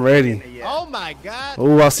 Oh, I'm ready. Yeah. Oh my God.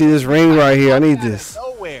 Oh, I see this ring right here. I need this.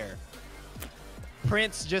 Nowhere.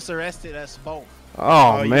 Prince just arrested us both.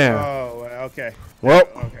 Oh man. Oh, okay. Well.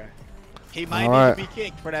 Okay. He might All need to be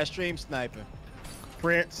kicked for that stream sniping.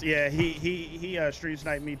 Prince, yeah, he street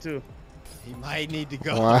sniped me too. He might need to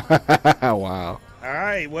go. Wow. All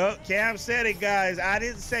right, well, Cam said it, guys. I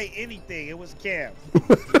didn't say anything. It was Cam.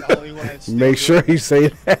 The only one that's Make sure you say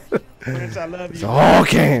that. Prince, I love you. It's all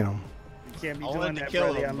Cam. You can't be I doing wanted to that,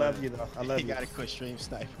 kill brother. him, I love but you, though. I love He you. got to quit stream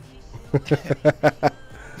sniping.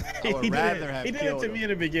 I would rather have He did it killed to him. me in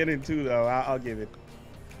the beginning too, though. I'll give it.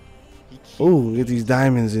 Ooh, get these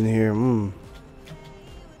diamonds in here.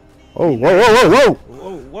 Oh, whoa.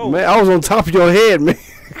 Whoa. Man, I was on top of your head, man.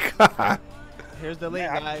 God. Here's the link,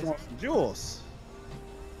 Man, I guys. just want some jewels.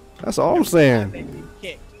 That's all I'm saying. Make you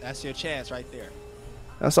kick. That's your chance right there.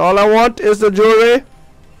 That's all I want is the jewelry.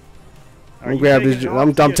 Are I'm you grab taking this. it I'm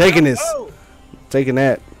off to taking yourself? this. Oh! Taking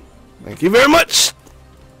that. Thank you very much.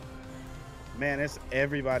 Man, it's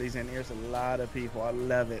everybody's in here. It's a lot of people. I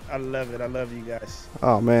love it. I love it. I love you guys.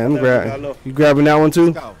 Oh man, I'm love grabbing. you. You grabbing that one too?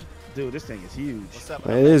 Let's go. Dude, this thing is huge. What's up?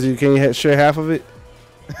 Man, it is. You can't share half of it.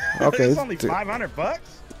 Okay. It's only $500.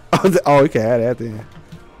 Oh, you can have that then.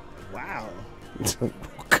 Wow.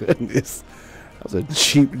 Goodness, that was a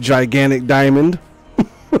cheap, gigantic diamond.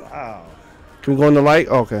 Wow. Can we go in the light?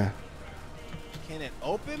 Okay. Can it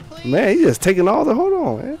open, please? Man, you just taking all the. Hold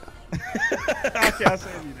on, man. Okay, I'll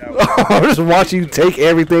send you that one. I'm just watching you take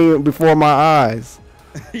everything before my eyes.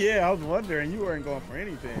 Yeah, I was wondering. You weren't going for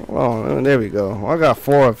anything. Oh, there we go. I got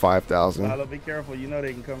 4 or 5,000. Lalo, be careful. You know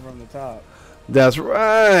they can come from the top. That's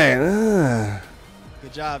right.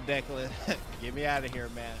 Good job, Declan. Get me out of here,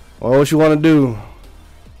 man. Well, what you want to do?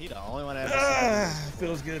 He the only one that ever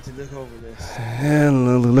Feels good to look over this.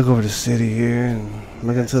 And look over the city here and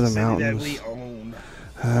look into the City mountains. that we own.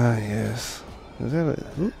 Ah, yes. Is that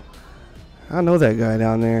a? I know that guy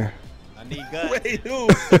down there. I need guns. Wait, who?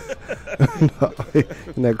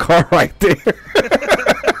 In that car right there.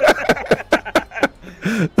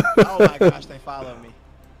 Oh my gosh, they follow me.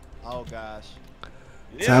 Oh gosh.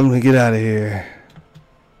 Time to get out of here.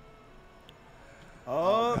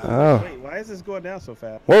 Oh, wait, why is this going down so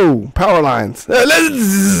fast? Whoa, power lines. Oh Did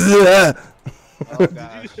you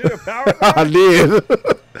gosh. shoot a power I line? did.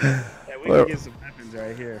 Yeah, we can get some weapons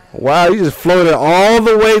right here. Wow, you just floated all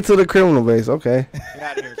the way to the criminal base. Okay. Get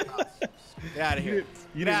out of here, Cops. Get out of here.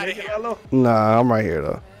 You Get out didn't of make it, here. Lalo? Nah, I'm right here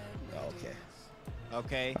though. Okay.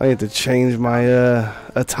 Okay. I need to change my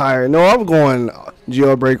attire. No, I'm going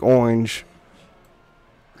jailbreak orange.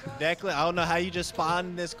 Declan, I don't know how you just spawned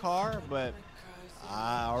in this car, but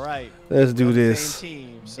all right. Let's do We're the this.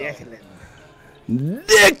 same team, so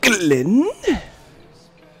Declan.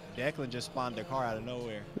 Declan just spawned a car out of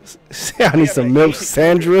nowhere. I need some milk,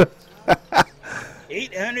 Sandra.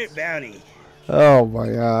 800 bounty. Oh my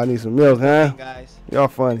God, I need some milk, huh? Hey, guys. Y'all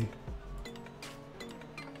funny.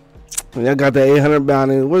 Y'all got that 800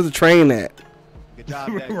 bounty. Where's the train at? Good job,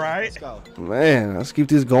 Declan. Right. Let's go. Man, let's keep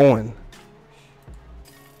this going.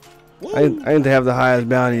 I need to have the highest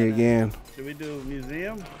bounty again. Should we do a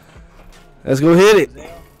museum? Let's go hit it.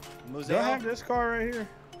 Do I have this car right here?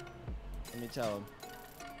 Let me tell him.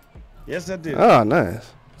 Yes, I do. Oh,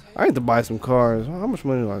 nice. I need to buy some cars. How much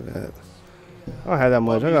money do I got? I don't have that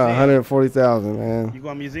much. I got 140,000, man. You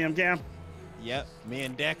going museum, Cam? Yep, me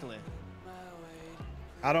and Declan.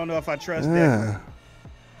 I don't know if I trust Declan.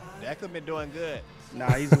 Yeah. Declan been doing good.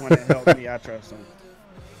 Nah, he's the one that helped me. I trust him.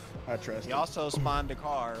 I trust He him. also spawned a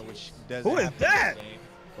car, which doesn't Who is happen in this that? game,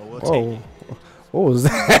 but we'll Whoa. take it. What was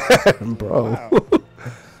that, bro? Wow.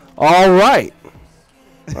 All right.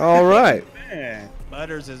 All right. Man.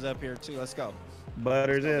 Butters is up here too. Let's go.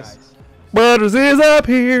 Butters Let's go, is. guys. Butters is up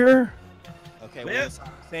here. Okay, well, let's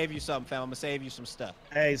save you something, fam. I'm gonna save you some stuff.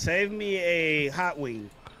 Hey, save me a hot wing.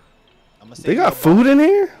 I'm gonna save They you got a food ball. in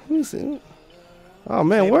here? Let me see. Oh,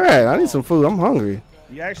 man, where at? I need some food. I'm hungry.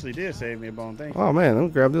 You actually did save me a bone. Thank you. Oh, man, let me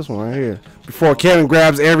grab this one right here. Before Kevin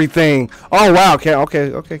grabs everything. Oh, wow, Cam.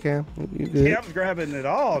 Okay, Cam. You good. Cam's grabbing it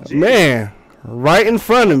all. Geez. Man, right in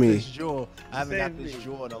front of me. This jewel. I haven't got Save this me.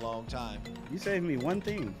 jewel in a long time. You saved me one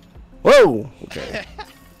thing. Whoa. Okay. But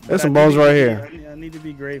There's I some do bones need right to here. be- I need to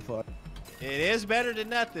be grateful. It is better than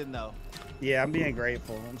nothing, though. Yeah, I'm being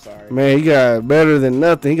grateful. I'm sorry. Man, he got better than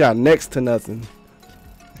nothing. He got next to nothing.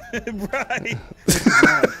 Right.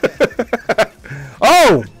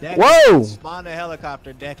 Oh, Declan, whoa. Spawn a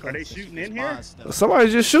helicopter, Declan. Are they to shooting in spawn here? stuff.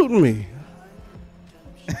 Somebody's just shooting me.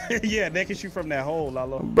 Yeah, they can shoot from that hole,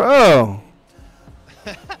 Lalo. Bro,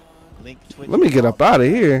 Link Twitch. let me get up out of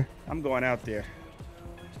here. I'm going out there.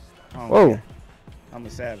 I don't Whoa. care. I'm a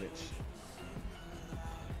savage.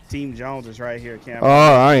 Team Jones is right here, Cam. Oh,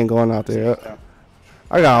 I ain't going out there.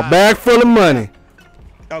 I got a bag full of money.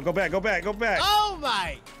 Oh, go back, go back, go back. Oh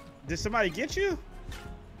my! Did somebody get you?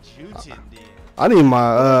 Jutin did. I need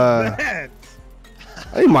my Man.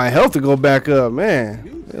 I need my health to go back up,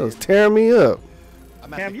 man. It was tearing me up.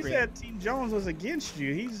 I'm at Cam, the you crib. said Team Jones was against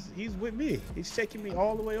you. He's with me. He's taking me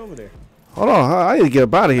all the way over there. Hold on, I need to get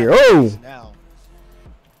up out of here. Oh, Now.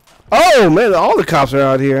 oh man, all the cops are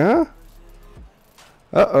out here, huh?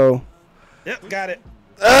 Uh-oh. Yep, got it.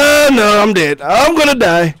 No, I'm dead. I'm gonna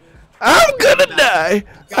die. I'm gonna die.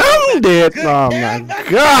 I'm dead. Oh my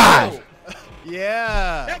God.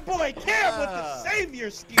 Yeah. That boy Cam with the savior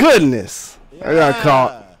skill. Goodness. I got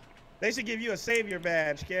caught. They should give you a savior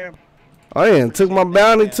badge, Cam. Oh yeah, and took my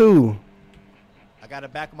bounty too. I gotta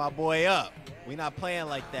back my boy up. We not playing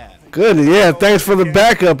like that. Goodness, yeah. Thanks for the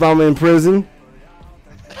backup. I'm in prison.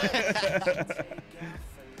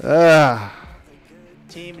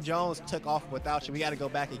 Team Jones took off without you. We gotta go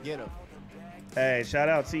back and get him. Hey, shout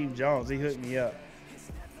out Team Jones. He hooked me up.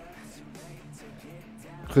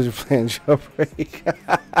 Because you're playing jailbreak.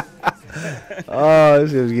 Oh,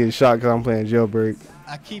 this is getting shot because I'm playing jailbreak.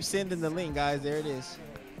 I keep sending the link, guys. There it is.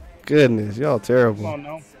 Goodness, y'all terrible. Come on,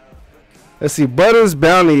 no. Let's see. Butter's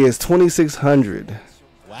bounty is 2,600. Wow.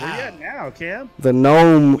 Where you at now, Cam? The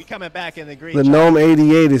gnome. We coming back in the green. The gnome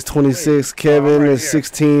 88 is 26. Kevin is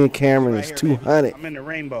 16. Cameron Right is here, 200. I'm in the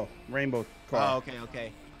rainbow car. Oh, okay,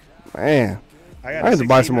 okay. Man, I I need to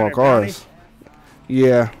buy some more cars.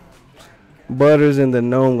 Yeah. Butters and the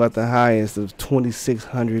gnome got the highest of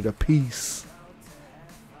 2,600 apiece.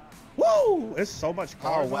 Woo! It's so much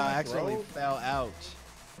car. Oh, wow. I wins, accidentally bro. fell out.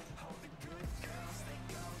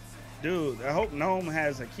 Dude, I hope Gnome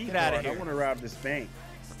has a key Get outta card. I here. want to rob this bank.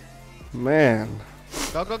 Man.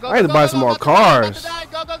 Go, go, go. I need to go, buy go, some go, more go, go, go, cars.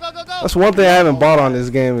 Go, go, go, go, go. That's one thing I haven't bought on this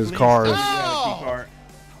game is Please cars. tell me you have a Oh. key card.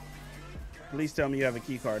 Please tell me you have a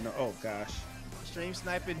key card. No, oh gosh. Stream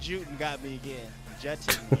sniping Juten got me again.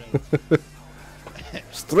 Jetting.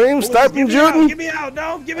 Stream sniping Juden. Get me out,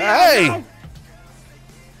 no, get me Hey. out. No.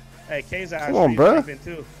 Hey, Kazai, Come on, bro.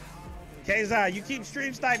 Too. Kazai, you keep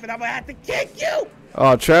stream sniping, I'm gonna have to kick you.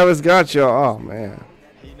 Oh, Travis got you. Oh, man.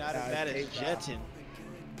 You're not as bad as jetting.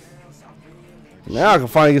 Now I can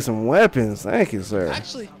finally get some weapons. Thank you, sir.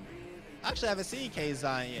 Actually, I haven't seen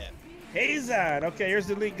K-Zion yet. Kazai, okay, here's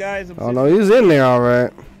the link, guys. Oh, no, he's in there, all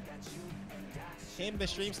right. He ain't been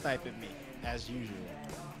stream sniping me, as usual.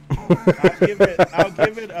 I'll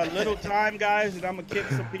give it a little time, guys, and I'm gonna kick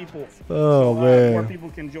some people. Oh, More man. people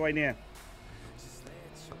can join in.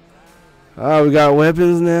 All right, we got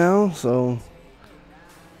weapons now, so.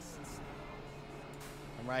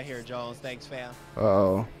 I'm right here, Jones. Thanks, fam.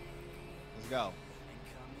 Uh-oh. Let's go.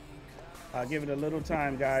 I'll give it a little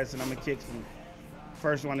time, guys, and I'm gonna kick some.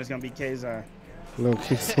 First one is gonna be Kazai. We'll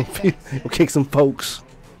kick some, we'll kick some folks.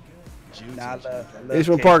 Nah, I love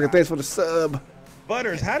Ishmael Kazai. Parker, thanks for the sub.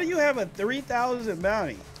 Butters, how do you have a 3,000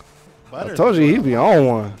 bounty? I told you he'd be on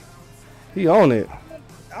one. He on it.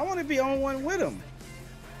 I want to be on one with him.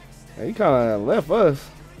 He kind of left us.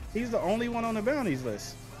 He's the only one on the bounties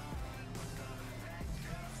list.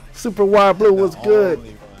 Super Wide Blue was good.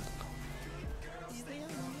 Only one.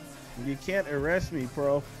 You can't arrest me,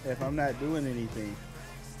 pro, if I'm not doing anything.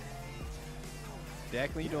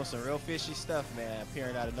 Declan, you doing some real fishy stuff, man.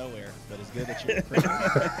 Appearing out of nowhere, but it's good that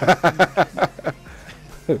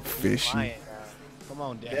you're Fishy. lying. Come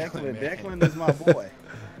on, Declan. man. Declan is my boy.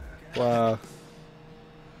 Wow.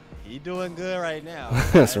 He doing good right now.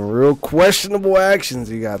 Some real questionable actions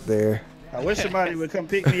he got there. I wish somebody would come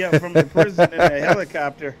pick me up from the prison in a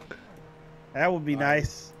helicopter. That would be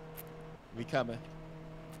nice. We coming.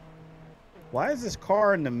 Why is this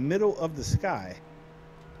car in the middle of the sky?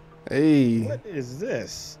 Hey. What is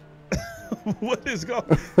this? What is going?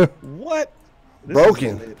 What? This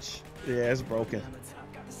Broken. is a glitch. Yeah, it's broken.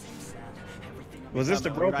 Was this the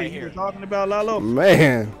We're broken right you were here. talking about, Lalo?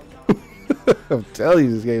 Man. I'm telling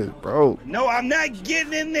you, this game is broke. No, I'm not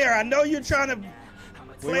getting in there. I know you're trying to We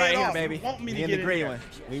play right it here, off. baby. You want me to We in get the in green there. one.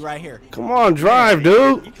 We right here. Come on, drive,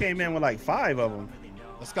 dude. You came in with like 5 of them.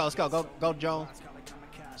 Let's go. Let's go. Go, Jones.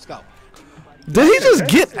 Let's go. Did he just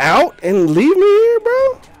get out and leave me here,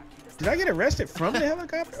 bro? Did I get arrested from the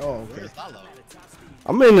helicopter? Oh, okay. Where's Lalo?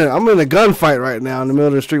 I'm in a gunfight right now in the middle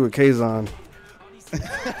of the street with Kazon.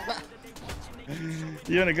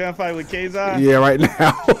 You in a gunfight with Kazai? Yeah, right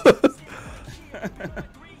now.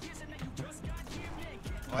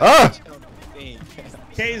 Ah!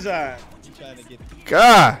 Kazai, You trying to get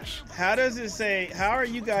Gosh. how does it say? How are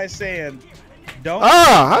you guys saying? Don't.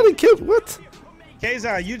 Ah, how did he kill? What?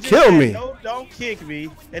 Kazai, you just Kill said, me. No, don't kick me.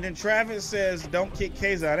 And then Travis says, don't kick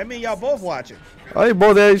Kazai. That means y'all both watching. Oh, they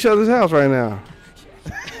both at each other's house right now.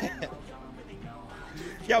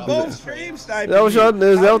 Y'all both stream sniping. That what y'all,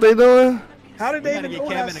 is that what they doing? How did We they gotta even get know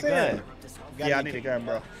what I Kevin a said? gun. We gotta Yeah, I get need a gun,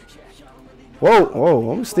 bro. Whoa,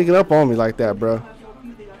 whoa, I'm sneaking up on me like that, bro.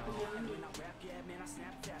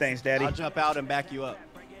 Thanks, Daddy. I'll jump out and back you up.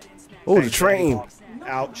 Oh, the Thanks, train. Daddy.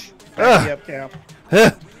 Ouch. Ah. Back me up, Cam.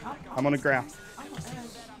 Huh. I'm on the ground.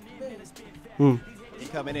 Hmm. He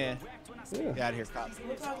coming in. Get out of here, cop.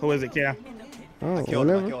 Who is it, Cam? Oh, Killed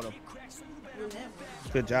him. I whatever. killed him.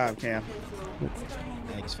 Good job, Cam.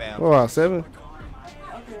 Thanks, fam. Oh, 7.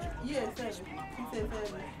 Okay. Yeah, 7. He said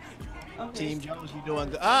 7. Okay. Team Jones, you doing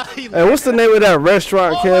good? Hey, what's the name of that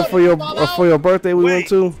restaurant, Kev, for your birthday we went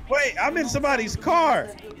to? Wait, I'm in somebody's car.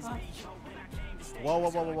 Whoa, whoa,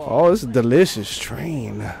 whoa, whoa, whoa. Oh, this is a delicious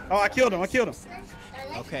train. Oh, I killed him.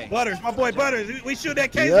 Okay. Butters, my boy Butters. We shoot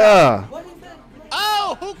that case. Yeah.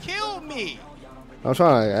 Oh, who killed me? I'm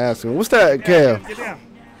trying to ask him. What's that, Kev? Get down.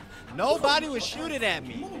 Nobody was shooting at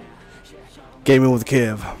me. Gaming with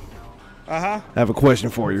Kev. Uh-huh. I have a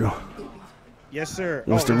question for you. Yes, sir.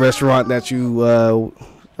 What's the restaurant that you, I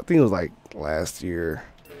think it was like last year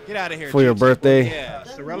Get out of here. for your birthday? Yeah.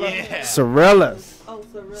 Sorella? Yeah. Sorella's. Oh,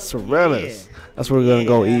 Sorella's. That's where we're going to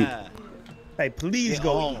go eat. Hey, please Get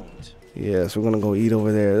go. owned. Yes, we're going to go eat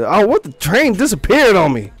over there. Oh, what? The train disappeared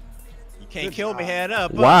on me. You can't kill me head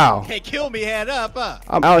up. Wow. You can't kill me head up.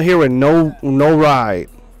 I'm out here with no ride.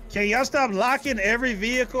 Can y'all stop locking every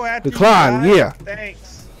vehicle after Decline, you die? yeah.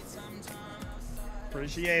 Thanks.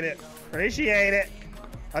 Appreciate it. Appreciate it.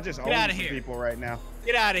 I just own outta some here. people right now.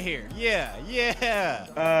 Get out of here. Yeah,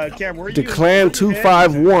 yeah. Cam, where you? Declan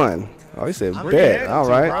 251. Oh, he said I'm bet. headed All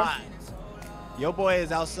to right. Rise. Your boy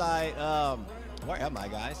is outside. Where am I,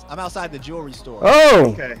 guys? I'm outside the jewelry store. Oh,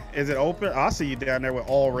 Okay. Is it open? I see you down there with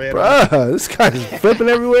all red. bruh, this guy is flipping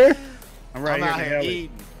everywhere. I'm right I'm out here in the here heli.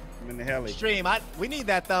 eating. I'm in the heli. Stream. We need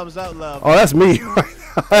that thumbs up, love. Oh, that's me.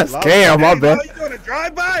 That's Cam, my Hey, bad. Lo, you doing a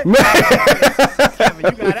drive-by? Kevin,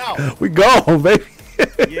 you got out. We go, baby.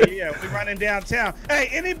 Yeah. We running downtown. Hey,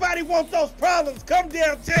 anybody want those problems? Come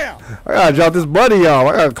downtown. I gotta drop this buddy off.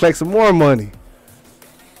 I gotta collect some more money.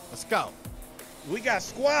 Let's go. We got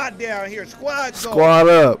squad down here. Squad. Squad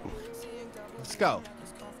up. Let's go.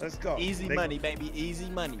 Let's go. Easy money, baby. Easy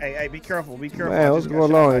money. Hey, be careful. Be careful. Man, what's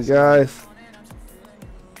going on, guys?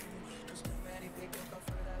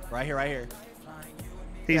 Right here.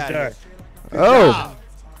 He's Get outta done. here. Oh, Ah,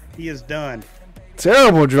 He is done.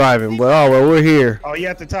 terrible driving, but oh well, we're here. Oh, he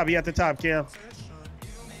at the top. Cam.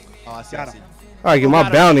 Oh, I see. Got I see. him. I get my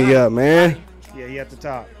bounty up, man. Yeah, he at the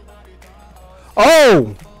top.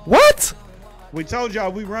 Oh, what? We told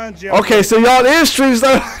y'all we run, Jim. Okay, so y'all in streams.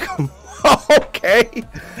 Okay.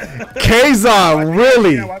 Kazon,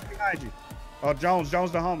 really? Yeah, right behind you. Oh, Jones the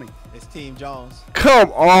homie. It's Team Jones.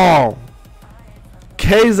 Come on.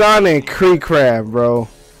 Kazon and Creek Crab, bro.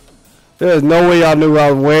 There's no way y'all knew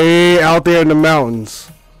I was way out there in the mountains.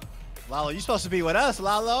 Lalo, you supposed to be with us,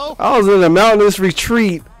 Lalo. I was in a mountainous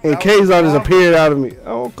retreat, and That was Kazon just wrong. appeared out of me.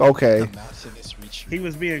 Oh, okay. He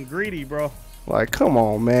was being greedy, bro. Like, come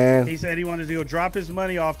on, man. He said he wanted to go drop his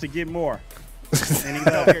money off to get more. And he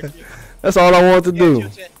left. That's all I want to do.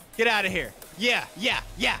 Get out of here. Yeah.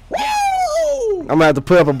 I'm gonna have to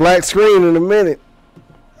put up a black screen in a minute.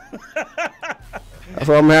 That's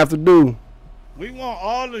what I'm gonna have to do. We want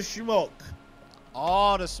all the smoke.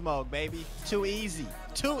 All the smoke, baby. Too easy.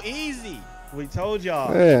 We told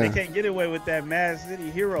y'all. Yeah. They can't get away with that Mad City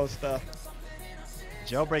hero stuff.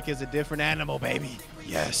 Jailbreak is a different animal, baby.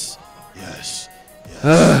 Yes.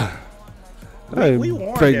 We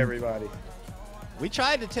warned everybody. We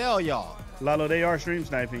tried to tell y'all. Lalo, they are stream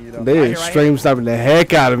sniping you, though. They Right extreme sniping the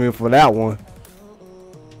heck out of me for that one.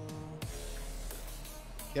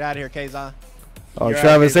 Get out of here, Kazon. Oh, You're out,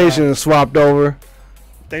 Travis Kazon. Station swapped over.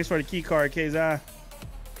 Thanks for the key card, Kazon.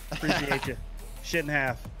 Appreciate you. Shit in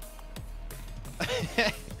half.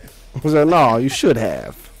 I was like, no, you should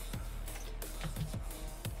have.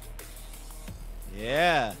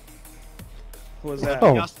 Yeah. Who was that?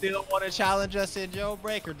 Oh. Y'all still want to challenge us in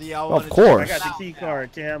Jailbreak, or do y'all Of want to? course. I got the key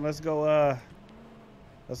card, Cam. Let's go, Where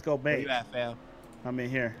bait. you at, fam? I'm in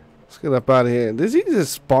here. Let's get up out of here. Did he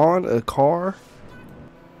just spawn a car?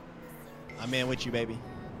 I'm in with you, baby.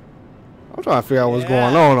 I'm trying to figure out what's Yeah.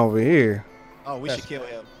 going on over here. Oh, we That's- should kill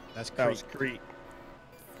him. That's That Creek. was Creek.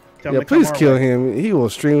 Tell him Yeah, to come please our kill way. him. He will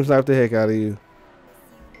stream snipe the heck out of you.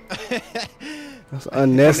 That's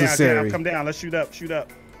unnecessary. Come down. Let's shoot up.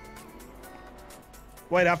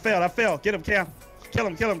 Wait, I failed. Get him, Cam. Kill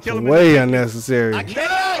him. Way unnecessary. I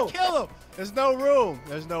can't kill him. There's no room.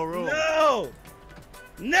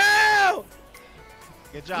 No!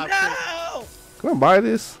 Good job, Creek. No! Can I buy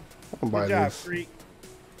this? I'm gonna buy Good job, this. Creek.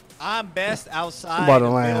 I'm best outside About a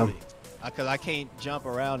the lamb. building, because I can't jump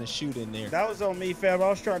around and shoot in there. That was on me, fam. I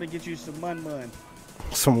was trying to get you some mun.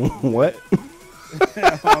 Some what?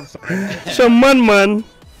 I'm sorry. Some mun.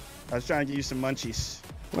 I was trying to get you some munchies.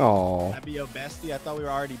 Oh. That be your bestie? I thought we were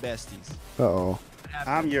already besties. Uh-oh.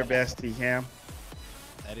 I'm your bestie, Cam.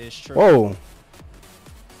 That is true. Whoa.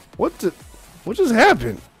 What just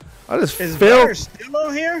happened? I just Is fell. Butter still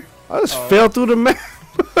on here? I just fell through the map.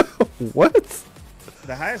 What?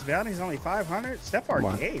 The highest bounty is only 500. Step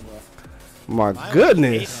arcade, bro. My Mine was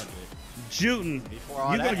goodness. 800 Juden, before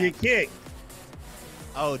all you gonna that. get kicked.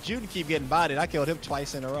 Oh, Juden keep getting bodied. I killed him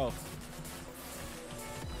twice in a row.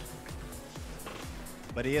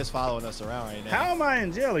 But he is following us around right now. How am I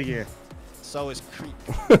in jail again? So is Creep.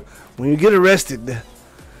 When you get arrested,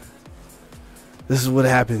 this is what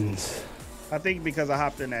happens. I think because I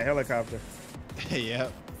hopped in that helicopter.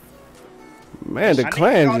 Yep. Man, the I need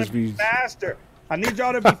clan y'all just to be be. faster. I need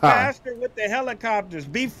y'all to be faster with the helicopters.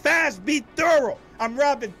 Be fast, be thorough. I'm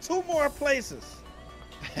robbing 2 more places.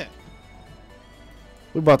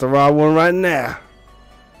 We about to rob one right now.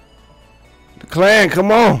 The clan,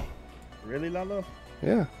 come on. Really, Lalo?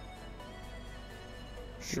 Yeah.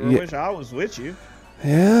 Sure Yeah. wish I was with you.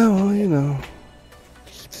 Yeah, well, you know.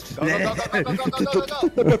 Go, go, go, go, go,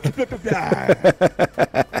 go, go, go, go.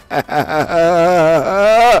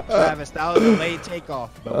 Travis, that was a late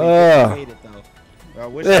takeoff, but we made it though. I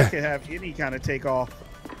wish I could have any kind of takeoff.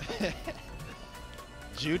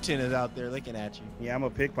 Juden is out there looking at you. Yeah, I'm a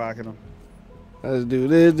pickpocket him. Let's do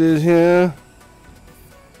this here.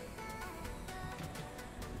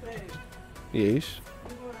 Yes.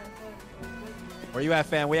 Where you at,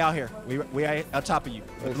 fam? We out here. We out on top of you.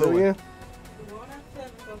 The Let's blue do one. it again.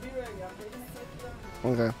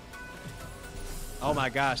 Okay. Oh my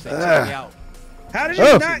gosh, they took me out. How did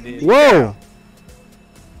Oh, you not? whoa.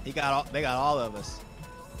 He got all. They got all of us.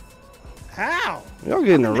 How? Y'all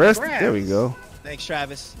getting I'm in the arrested? grass. There we go. Thanks,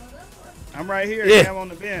 Travis. I'm right here. Yeah. I'm on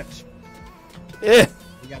the bench. Yeah.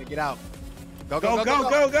 You gotta get out. Go, go,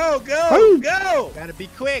 go. Gotta be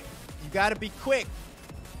quick. You gotta be quick.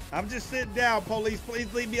 I'm just sitting down, police.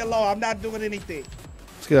 Please leave me alone. I'm not doing anything.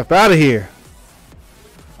 Let's get up out of here.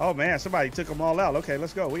 Oh, man. Somebody took them all out. Okay,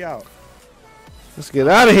 let's go. We out. Let's get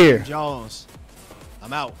out of here. Jones.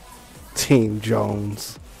 I'm out. Team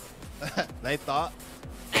Jones. They thought.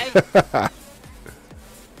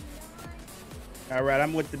 All right,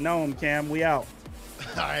 I'm with the gnome, Cam. We out.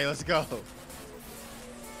 All right, let's go.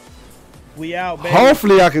 We out, baby.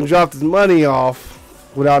 Hopefully I can drop this money off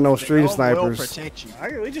without no stream They all will snipers. protect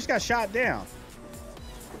you. We just got shot down.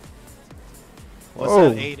 What's Whoa.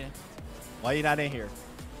 up, Aiden? Why you not in here?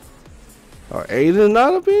 Are Aiden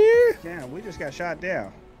not up in here? Yeah, we just got shot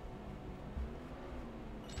down.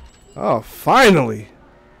 Oh, finally.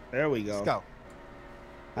 There we go. Let's go.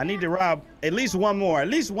 I need to rob at least one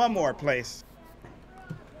more place.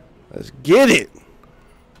 Let's get it.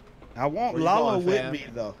 I want Where you Lalo going, with fam? me,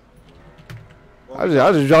 though. I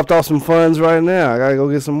just dropped off some funds right now. I gotta go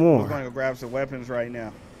get some We're more. going to grab some weapons right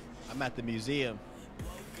now. I'm at the museum.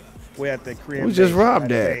 We're at the Korean We just base robbed at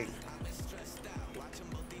the that. bank.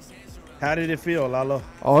 How did it feel, Lalo?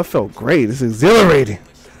 Oh, it felt great. It's exhilarating.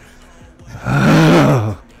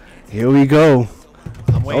 Here we go.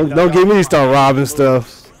 I'm waiting. Don't get me to start robbing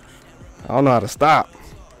stuff. I don't know how to stop.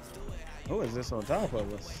 Who is this on top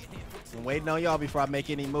of us? I'm waiting on y'all before I make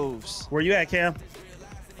any moves. Where you at, Cam?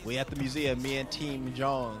 We at the museum, me and Team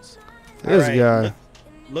Jones. This All right, guy.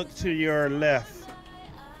 Look to your left.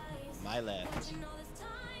 My left.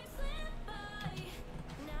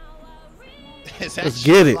 Is that Let's shit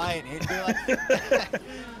get it. flying into me like-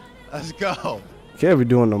 Let's go. Can't be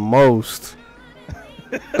doing the most.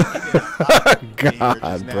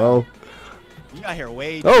 God, bro. You got here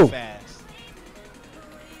way Oh. too fast.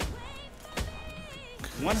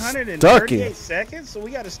 138 seconds, so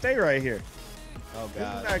we got to stay right here. Oh This is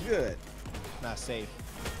god, not good. not safe.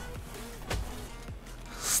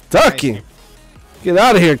 Stuck in. Get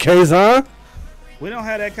out of here, Kazan. We don't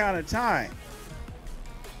have that kind of time.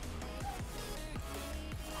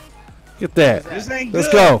 Get that. This ain't Let's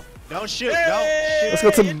good. go. Don't shoot. Hey! Don't Let's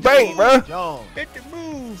shoot. go to the bank, bro. Jones. Hit the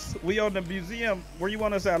moves. We on the museum. Where you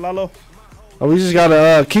want us at, Lalo? Oh, we just got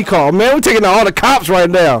a key call. Man, we're taking out all the cops right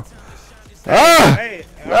now. Ah! Hey,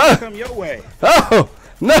 I'll come your way. Oh!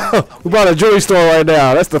 No! We bought a jewelry store right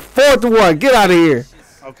now. That's the 4th one. Get out of here.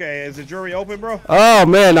 Okay, is the jury open, bro? Oh,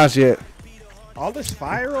 man, not yet. All this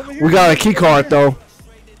fire over here? We got a key card, though.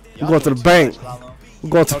 We're going to the bank. We're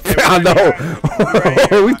going to Okay, the I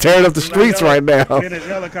know. We tearing up the streets right now. Finish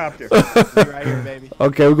helicopter. You right here, baby.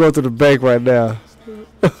 Okay, we're going to the bank right now.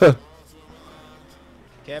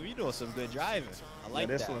 Kev, you doing some good driving. I like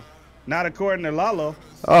This that. one. Not according to Lalo.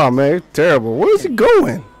 Oh, man, you're terrible. Where is he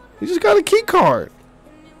going? He just got a key card.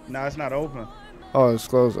 No, it's not open. Oh, it's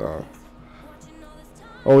closed. Oh,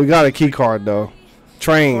 we got a key card, though.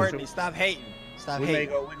 Train. Courtney, stop hating. Stop We may hating.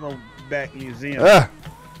 go. We go back museum.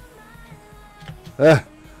 We're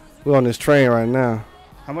on this train right now.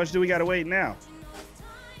 How much do we gotta wait now?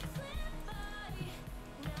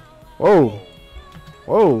 Whoa.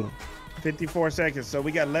 Whoa. 54 seconds. So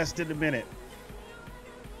we got less than a minute.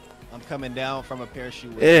 I'm coming down from a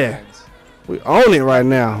parachute with Yeah. friends. We own it right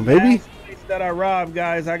now, baby. That I robbed,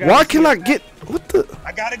 guys. Why can I get what the?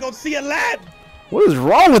 I gotta go see a lad. What is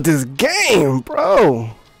wrong with this game, bro?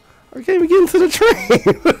 I can't even get into the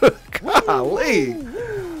train. Golly.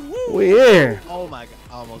 We here. Oh my god.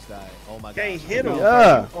 I almost died. Oh my god. Okay, hit him.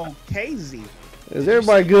 Yeah. Oh, KZ. Is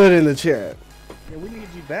everybody good in the chat? Yeah, we need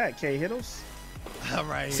you back, K. Hiddles. I'm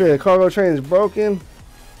right here. Said cargo train is broken.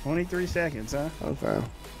 23 seconds, huh? Okay.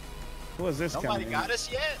 Who is this Nobody coming in? got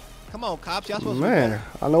us yet? Come on, cops. Y'all supposed to be Man, better.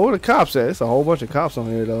 I know where the cops at. It's a whole bunch of cops on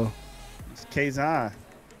here though. It's Kazan.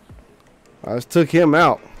 I just took him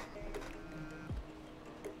out.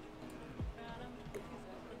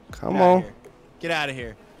 Come Get outta on. here. Get out of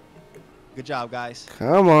here. Good job, guys.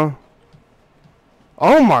 Come on.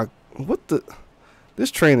 Oh my, what the? This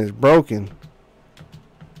train is broken.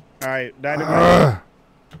 All right, Dynamite. Ugh.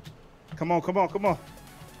 Come on, come on, come on.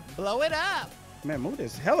 Blow it up. Man, move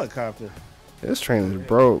this helicopter. This train is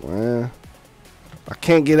broke, man. I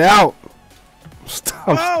can't get out.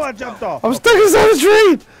 I'm, Oh, I jumped off. I'm stuck inside the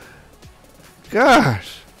train.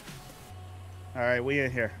 Gosh. All right, we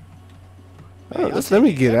in here. Oh, let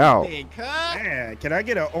me get out. Man, can I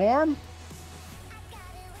get an arm?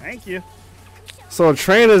 Thank you. So a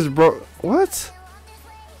train is broke. What?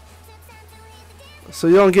 So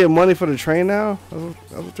you don't get money for the train now?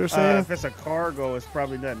 That's what they're saying? If it's a cargo, it's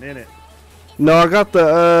probably nothing in it. No, I got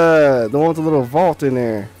the one with the little vault in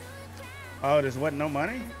there. Oh, there's what? No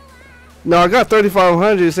money? No, I got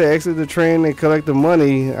 3,500. It said exit the train and collect the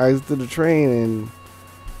money. I exited the train and.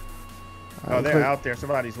 Oh, they're out there.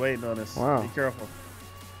 Somebody's waiting on us. Wow. Be careful.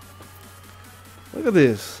 Look at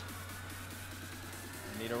this.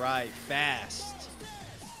 I need a ride fast.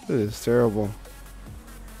 This is terrible.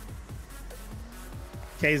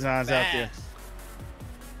 Kazan's out there. Fast.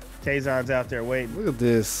 Kazan's out there waiting. Look at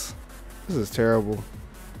this. This is terrible.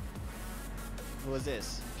 Who is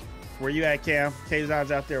this? Where you at, Cam?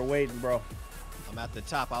 Kazan's out there waiting, bro. I'm at the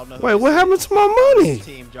top. I don't know. Who Wait, this what is. happened to my money?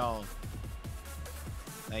 Team Jones.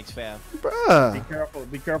 Thanks, fam. Be Bruh. careful.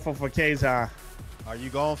 Be careful for Kazan. Are you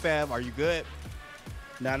going, fam? Are you good?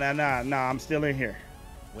 Nah. I'm still in here.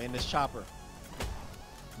 Win this chopper.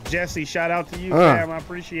 Jesse, shout out to you, Uh. fam. I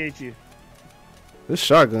appreciate you. This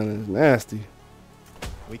shotgun is nasty.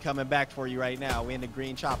 We coming back for you right now. We in the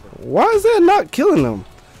green chopper. Why is that not killing them?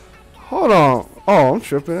 Hold on. Oh, I'm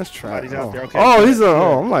tripping. That's trash. Somebody's out there. Okay, Oh, good, he's a. good.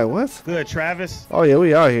 Oh, I'm like, what? Good, Travis. Oh yeah,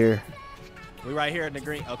 we out here. We right here in the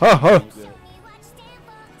green. Okay. Huh. You good.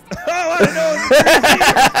 Oh, I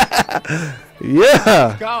didn't know.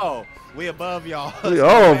 Yeah. Go. We above y'all.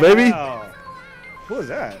 Oh, baby. Wow. Who is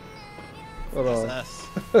that? Hold That's on.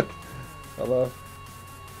 us. Hello.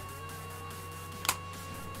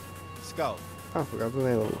 Let's go. I forgot the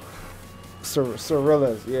name of it.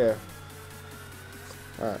 Sorellas, yeah.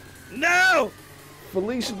 All right. No.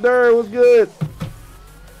 Felicia Durr was good.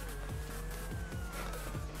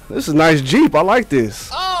 This is a nice Jeep. I like this.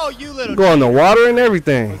 Oh, you little. Go in the water and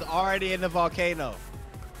everything. Was already in the volcano.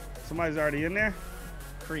 Somebody's already in there.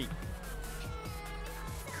 Creek.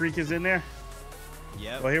 Creek is in there.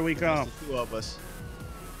 Yep. Well, here we Just come. the two of us.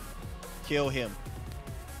 Kill him.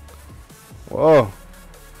 Whoa.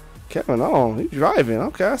 Kevin on. He driving.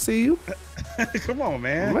 Okay, I see you. Come on,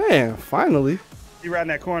 man. Man, finally. You right in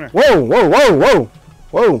that corner. Whoa, whoa, whoa, whoa.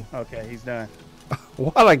 Whoa. Okay, he's done.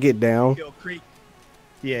 Why'd I get down? Kill Creek.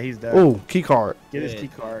 Yeah, he's done. Oh, key card. Get his Good. key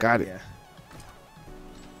card. Got it. Yeah.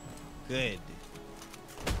 Good.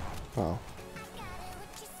 Oh,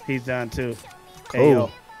 He's done too. cool. Hey,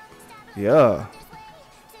 yo. Yeah.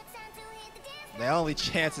 The only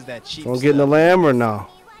chance is that cheap. Gonna get in the stuff. lamb or no?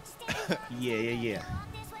 Yeah.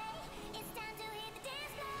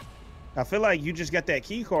 I feel like you just got that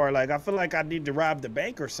key card. Like, I feel like I need to rob the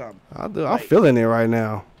bank or something. I'm feeling it right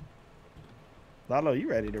now. Lalo, you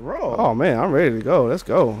ready to roll? Oh man, I'm ready to go. Let's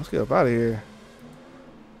go. Let's get up out of here.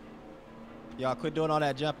 Y'all quit doing all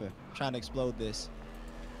that jumping. I'm trying to explode this.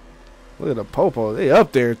 Look at the popo. They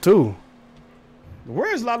up there too.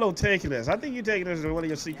 Where is Lalo taking us? I think you're taking us to one of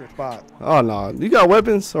your secret spots. Oh no, you got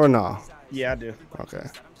weapons or no? Yeah, I do. Okay,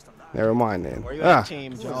 never mind then. Where you Ah, at,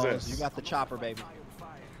 Team Jones? this? You got the chopper, baby.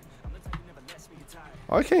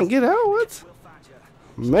 oh, I can't get out. What?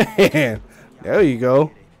 Man, there you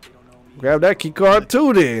go. Grab that key card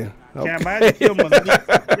too then. Cam, I had to kill Malik.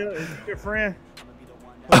 Is he your friend?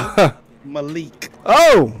 Malik.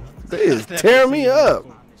 Oh, they is tearing me up.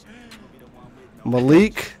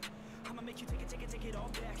 Malik.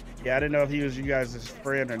 Yeah, I didn't know if he was you guys'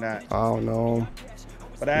 friend or not. I don't know.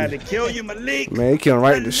 But I had to kill you, Malik. Man, he came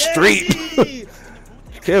right in the street.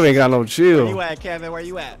 Kevin ain't got no Where chill. you at, Kevin? Where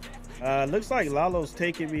you at? Looks like Lalo's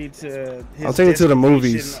taking me to his I'll take you to the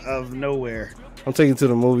movies. destination of nowhere. I'm taking you to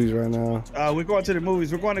the movies right now. We're going to the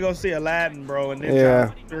movies. We're going to go see Aladdin, bro, and then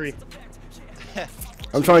Yeah. 3.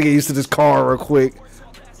 I'm trying to get used to this car real quick.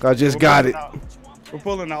 I just got it. We're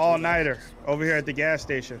pulling an all-nighter over here at the gas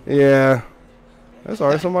station. Yeah. That's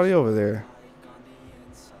alright. Somebody over there.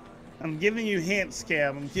 I'm giving you hints,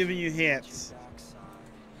 Cam. I'm giving you hints.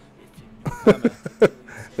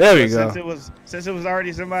 There we go. Since it was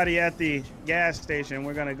already somebody at the gas station,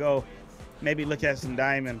 we're gonna go maybe look at some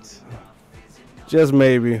diamonds. Just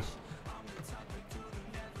maybe.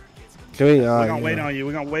 Can we, We're gonna wait on you.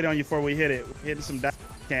 We're gonna wait on you before we hit it. We're hitting some diamonds,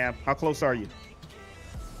 Cam. How close are you?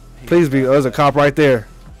 Please be. There's a cop right there.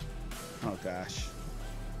 Oh gosh.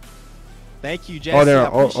 Thank you, Jesse. Oh, there. I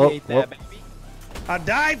appreciate that, baby. I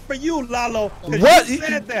died for you, Lalo. What? You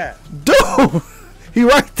said that. Dude, he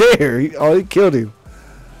right there. He killed him.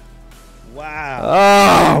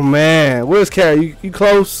 Wow. Oh man, where's Carrie? You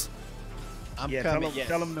close? I'm Yeah, coming. Yes.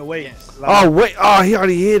 tell him to wait. Yes. Oh wait. Oh, he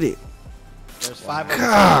already hit it. There's 5 of us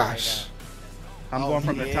Gosh. right I'm Oh, going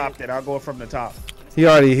from he the hit. top. Then I'll go from the top. He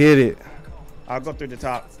already hit it. I'll go through the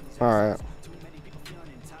top. All right.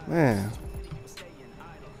 Man.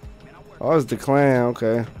 Oh, it's decline.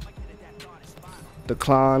 Okay.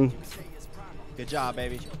 Decline. now. Good job,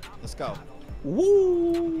 baby. Let's go.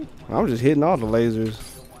 Woo! I'm just hitting all the lasers.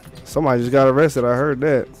 Somebody just got arrested. I heard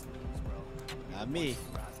that. Not me.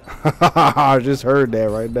 I just heard that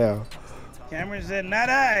right now. Cameron said, "Not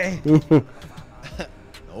I." Nope.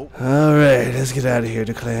 All right, let's get out of here,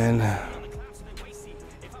 Declan.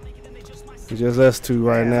 It's just us two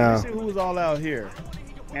right Man, now. Let me see who's all out here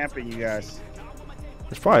camping, you guys.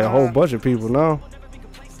 There's probably a whole bunch of people now.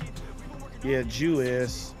 Yeah, Jew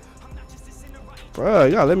is. Bro,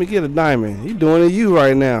 y'all let me get a diamond. He doing it you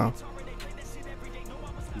right now.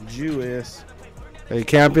 Jew is. Hey,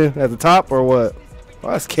 camping at the top or what?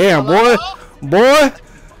 Oh, that's Cam, boy. Boy.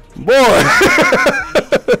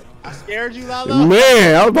 I scared you, Lalo?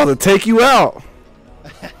 Man, I was about to take you out.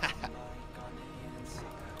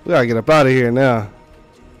 We gotta get up out of here now.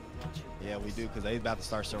 Yeah, we do, because they about to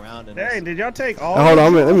start surrounding Hey, us. did y'all take all? Hold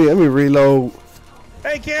on, let me reload.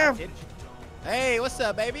 Hey, Cam. Hey, what's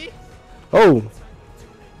up, baby? Oh,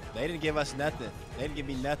 They didn't give us nothing. They didn't give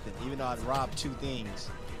me nothing, even though I'd robbed 2 things.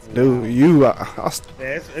 dude, you. Yeah,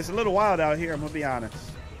 it's a little wild out here. I'm gonna be honest.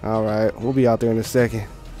 All right, we'll be out there in a second.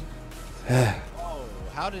 Oh,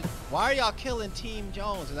 why are y'all killing Team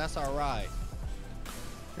Jones and that's our ride?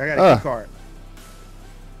 I got a key card.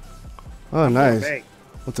 Oh, nice. Bank.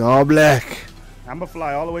 It's all black. I'm gonna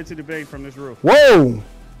fly all the way to the bank from this roof. Whoa!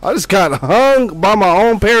 I just got hung by my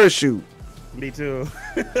own parachute. Me too.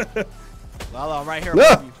 Lalo, I'm right here No.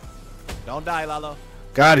 with you. Don't die, Lalo.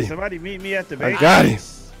 Got him. Somebody meet me at the I bank. got him.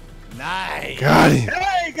 Nice. Got him.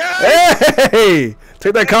 Hey guys! Hey!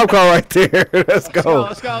 Take that cop car right there. Let's go.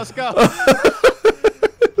 Let's go. Let's go.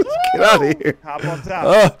 Get out of here. Hop on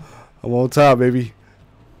top. I'm on top, baby.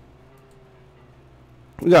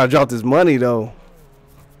 We gotta drop this money though.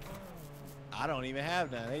 I don't even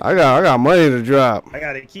have none. I got money to drop. I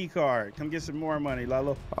got a key card. Come get some more money,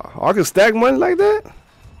 Lalo. I can stack money like that?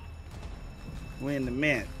 We in the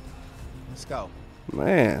mint. Let's go.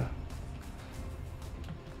 Man.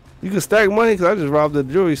 You can stack money because I just robbed the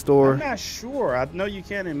jewelry I'm store. not sure. I know you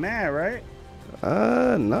can in Mad, right?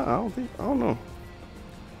 No, I don't know.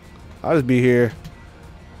 I'll just be here.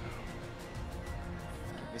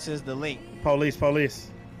 This is the link. Police.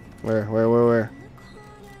 Where?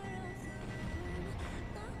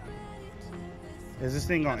 Is this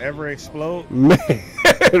thing gonna ever explode?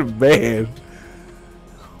 Man.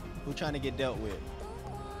 Who trying to get dealt with?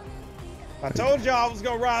 I told y'all I was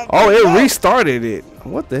gonna ride. Oh, it restarted it.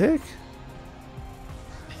 What the heck?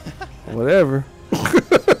 Whatever.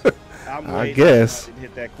 I'm I waiting guess. to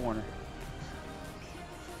hit that corner.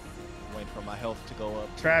 Waiting for my health to go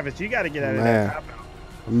up. Travis, you gotta get out of Man. that cop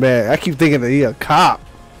out. Man, I keep thinking that he a cop.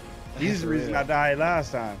 He's the reason I died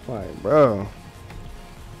last time. Like, bro.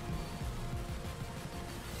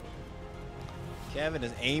 Kevin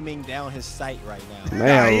is aiming down his sight right now.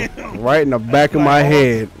 Man, right in the back of my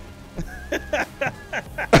head.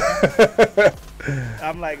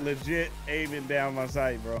 I'm like legit aiming down my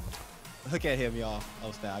sight, bro. Look at him, y'all.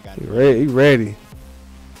 Oh, snap, I got it. He ready.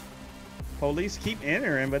 Police keep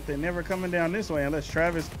entering, but they're never coming down this way unless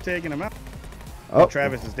Travis taking them out. Oh,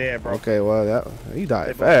 Travis is dead, bro. okay. Well, he They died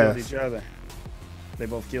both killed fast. each other. They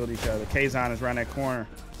both killed each other. Kazon is around that corner.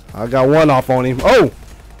 I got one off on him. Oh,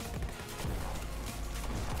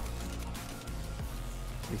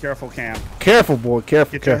 Be careful, Cam. careful, boy.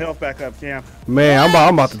 Careful. Get your Careful. health back up, Cam. Man,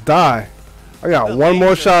 I'm about to die. I got one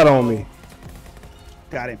more shot on me.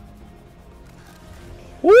 Got him.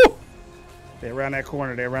 Woo! They around that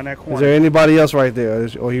corner. They around that corner. Is there anybody else right there?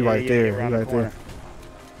 Oh, he right yeah, there. He He around the right corner.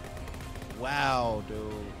 there. Wow, dude.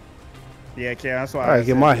 Yeah, Cam, that's why. All right,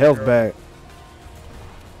 get my health back.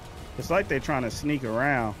 It's like they're trying to sneak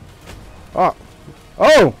around. Oh!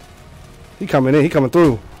 He coming in. He coming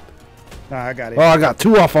through. Nah, I got it. Oh, I got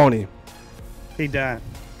 2 off on him. He done.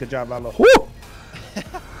 Good job, Lalo. Woo!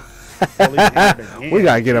 We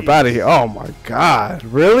gotta get up out of Jeez. here. Oh my God!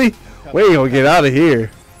 Really? We ain't gonna get out of here.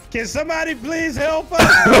 Can somebody please help us?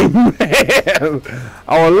 Man,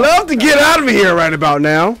 I would love to get out of here right about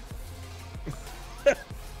now.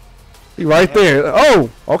 He right there. Oh,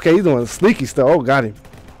 okay. He's doing sneaky stuff. Oh, got him.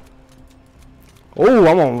 Oh,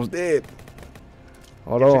 I'm almost dead.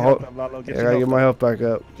 Hold on. Hold. I gotta get my health back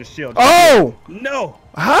up. Just shield. Oh! No!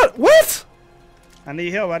 How? What? I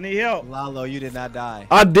need help. I need help. Lalo, you did not die.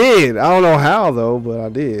 I did. I don't know how though, but I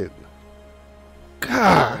did.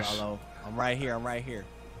 Gosh. Lalo, I'm right here. I'm right here.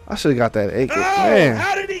 I should have got that AK. Oh, Man.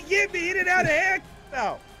 how did he get me? He didn't have the heck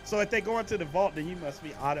out. So if they go into the vault, then you must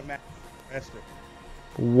be automatically arrested.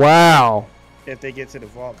 Wow. If they get to the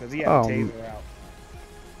vault, because he had Oh. a taser out.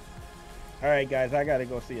 All right, guys, I gotta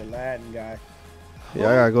go see Aladdin guy. Yeah,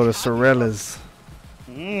 I gotta go to Sorella's.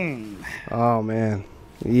 Oh man.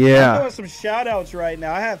 I'm Yeah. doing some shout outs right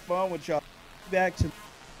now. I had fun with y'all. Back to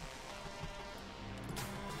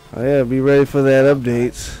Oh, yeah, be ready for that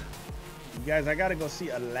updates. guys, I gotta go see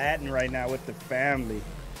Aladdin right now with the family.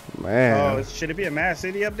 Man. Oh, should it be a Mad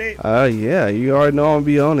City update? Yeah, you already know I'm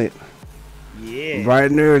be on it. Yeah.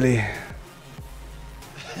 Bright and early.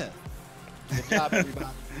 Good job, everybody.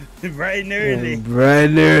 Bright and early. Bright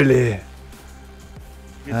and early.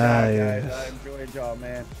 Good job, guys. yes. I enjoyed y'all,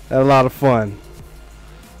 man. Had a lot of fun.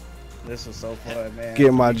 This was so fun, man.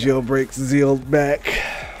 Get my jailbreak zeal back.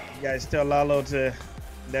 You guys tell Lalo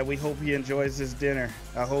that we hope he enjoys his dinner.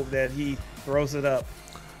 I hope that he throws it up.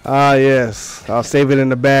 Ah, yes. I'll save it in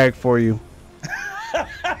the bag for you.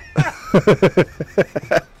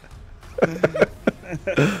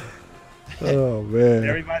 Oh, man.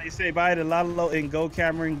 Everybody say bye to Lalo and go,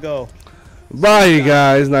 Cameron, go. Bye, you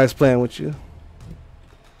guys. Nice playing with you.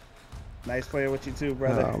 Nice playing with you too,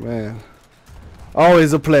 brother. Oh, man.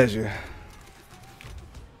 Always a pleasure.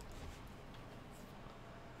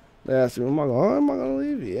 That's am I gonna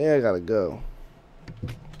leave you? Yeah, I gotta go.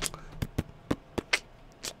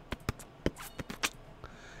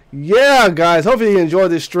 Yeah, guys, hopefully you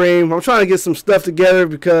enjoyed this stream. I'm trying to get some stuff together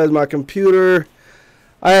because my computer,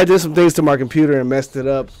 I had did some things to my computer and messed it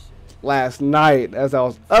up last night as I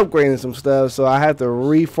was upgrading some stuff, so I had to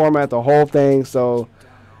reformat the whole thing. So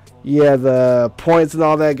yeah, the points and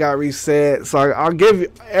all that got reset, so I'll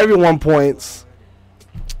give everyone points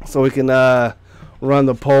so we can run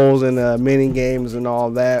the polls and mini games and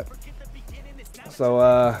all that.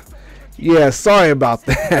 So yeah, sorry about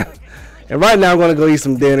that. And right now I'm going to go eat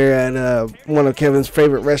some dinner at one of Kevin's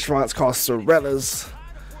favorite restaurants called Sorella's.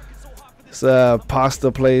 It's a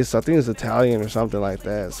pasta place. I think it's Italian or something like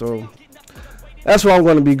that. So that's where I'm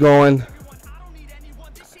going to be going.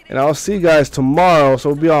 And I'll see you guys tomorrow.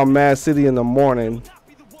 So we'll be on Mad City in the morning.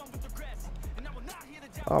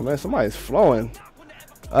 Oh man, somebody's flowing.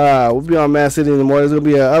 We'll be on Mad City in the morning. There's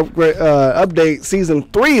going to be an update. Season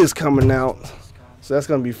 3 is coming out. So that's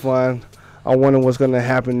going to be fun. I wonder what's going to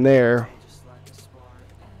happen there.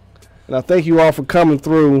 And I thank you all for coming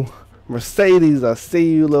through. Mercedes, I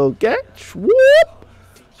see you, little catch. Whoop.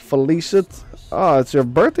 Felicia. Oh, it's your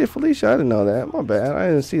birthday, Felicia? I didn't know that. My bad. I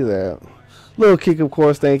didn't see that. Little Kick, of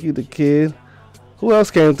course. Thank you, the kid. Who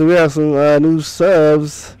else came through? We have some new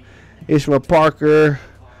subs. Ishmael Parker,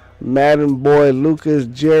 Madden Boy, Lucas,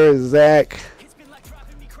 Jared, Zach.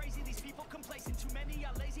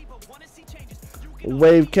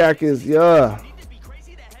 Wave Cactus, yeah.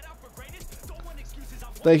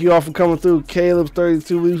 Thank you all for coming through. Caleb's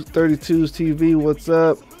 32's TV, what's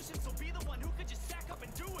up?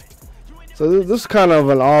 So this is kind of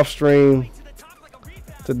an off stream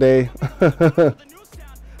today.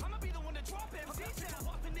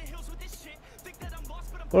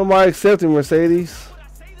 What am I accepting, Mercedes?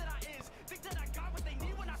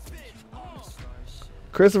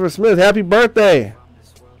 Christopher Smith, happy birthday.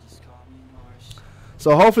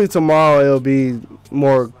 So hopefully tomorrow it'll be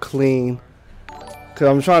more clean.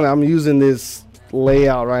 Cause I'm using this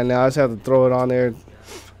layout right now. I just have to throw it on there.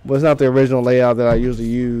 But it's not the original layout that I usually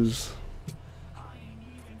use.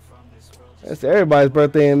 It's everybody's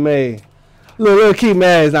birthday in May. Little keep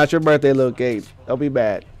mad. It's not your birthday, little Kate. Don't be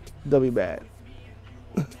bad. Don't be bad.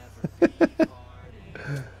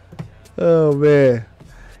 Oh man,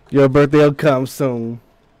 your birthday will come soon.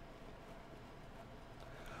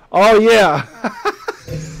 Oh yeah.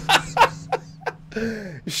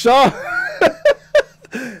 Sean.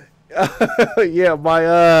 Yeah,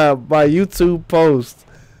 my YouTube post.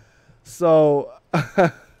 So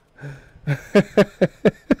I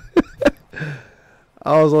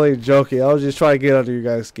was only joking. I was just trying to get under you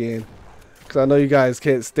guys' skin. Because I know you guys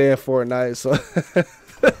can't stand Fortnite, so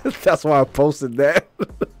that's why I posted that.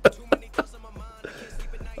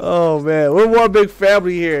 Oh, man. We're one big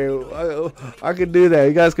family here. I can do that.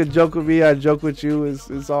 You guys can joke with me. I joke with you.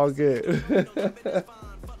 It's all good.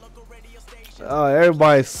 Oh,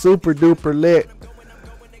 everybody's super duper lit.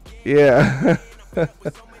 Yeah.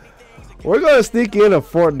 We're going to sneak in a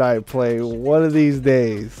Fortnite play one of these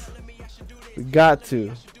days. We got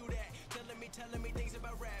to.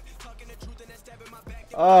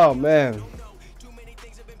 Oh, man.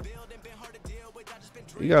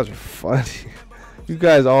 You guys are funny. You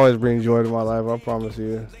guys always bring joy to my life, I promise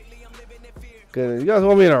you. Good. You guys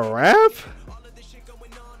want me to rap?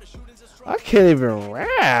 I can't even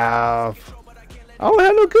rap. I don't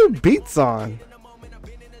have no good beats on.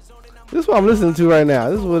 This is what I'm listening to right now.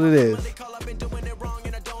 This is what it is.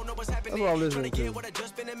 That's what I'm listening to. That's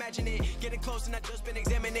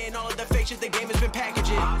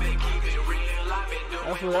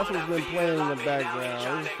what's been playing in the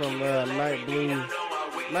background. This is from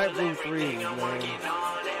Night Blue 3, man.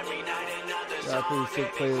 Got a pretty sick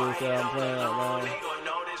playlist that I'm playing right now.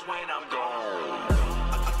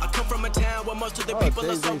 From a town where most of the people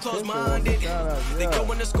are so close-minded. They go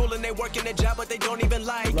into school and they work in a job, but they don't even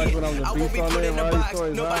like it. I won't be put in a box.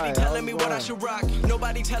 Nobody telling me what I should rock.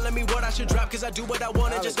 Nobody telling me what I should drop. Cause I do what I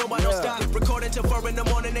want and just know I don't stop. Recording till 4 in the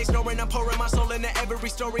morning, they snoring. I'm pouring my soul into every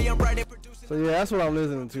story I'm writing. So yeah, that's what I'm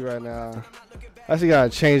listening to right now. I actually gotta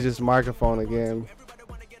change this microphone again.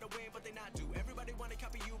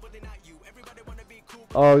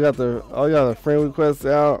 Oh, we got the friend request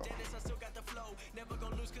out.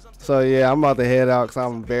 So yeah, I'm about to head out because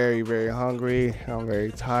I'm very, very hungry. I'm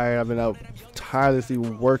very tired. I've been up tirelessly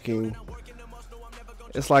working.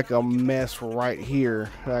 It's like a mess right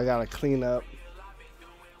here that I gotta clean up.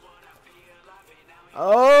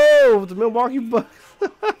 Oh, the Milwaukee Bucks.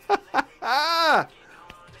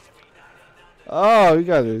 Oh, you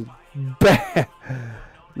guys are bad.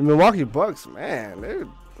 The Milwaukee Bucks, man, they're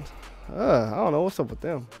I don't know what's up with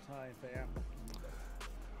them.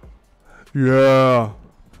 Yeah.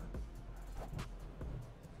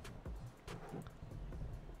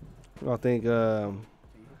 I think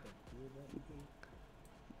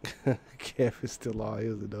Kev is still on. He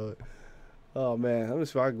was a dog. Oh man, let me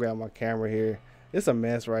see if I can grab my camera here. It's a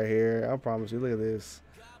mess right here. I promise you. Look at this.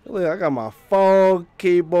 Look, I got my phone,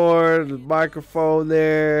 keyboard, the microphone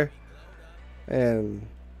there, and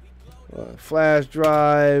flash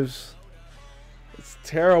drives. It's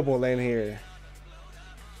terrible in here.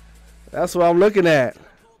 That's what I'm looking at.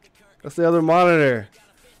 That's the other monitor.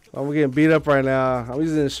 I'm getting beat up right now. I'm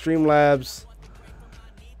using Streamlabs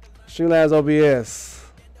OBS.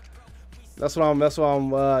 That's what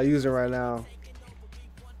I'm using right now.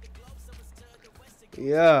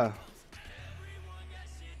 Yeah.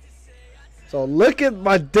 So look at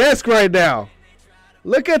my desk right now.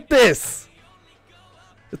 Look at this.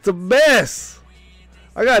 It's a mess.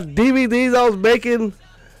 I got DVDs I was making,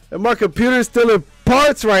 and my computer's still in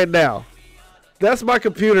parts right now. That's my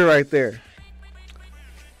computer right there.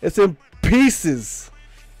 It's in pieces.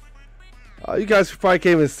 You guys probably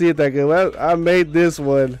can't even see it that good. I made this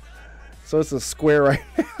one, so it's a square right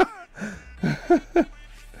now.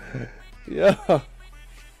 Yeah.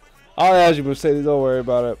 I'll ask you, Mercedes. Don't worry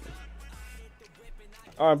about it.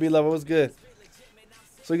 R&B level was good.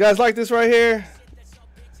 So you guys like this right here?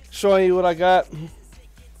 Showing you what I got.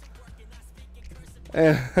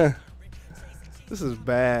 And this is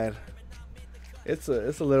bad. It's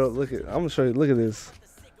a little. Look at. I'm gonna show you. Look at this.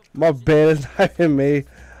 My bed is not even made.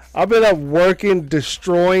 I've been up working,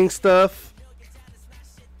 destroying stuff.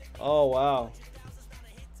 Oh, wow.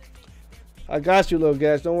 I got you, little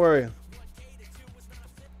Gash. Don't worry.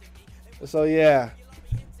 So, yeah.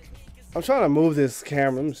 I'm trying to move this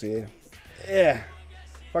camera. Let me see. Yeah.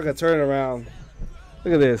 If I can turn it around.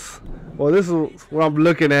 Look at this. Well, this is what I'm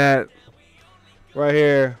looking at right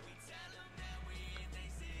here.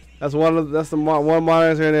 That's the one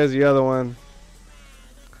monitor, and there's the other one.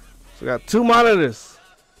 We got 2 monitors.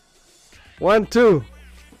 1, 2.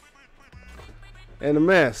 And a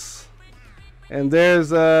mess. And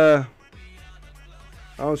there's I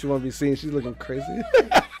don't know if she want to be seen. She's looking crazy.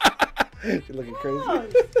 She's looking crazy.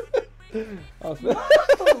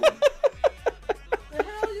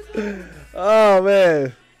 Oh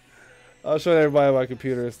man. I'll show everybody my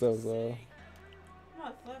computer and stuff, so.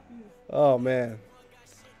 Oh man.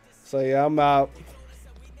 So yeah, I'm out.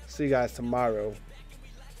 See you guys tomorrow.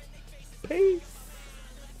 Peace.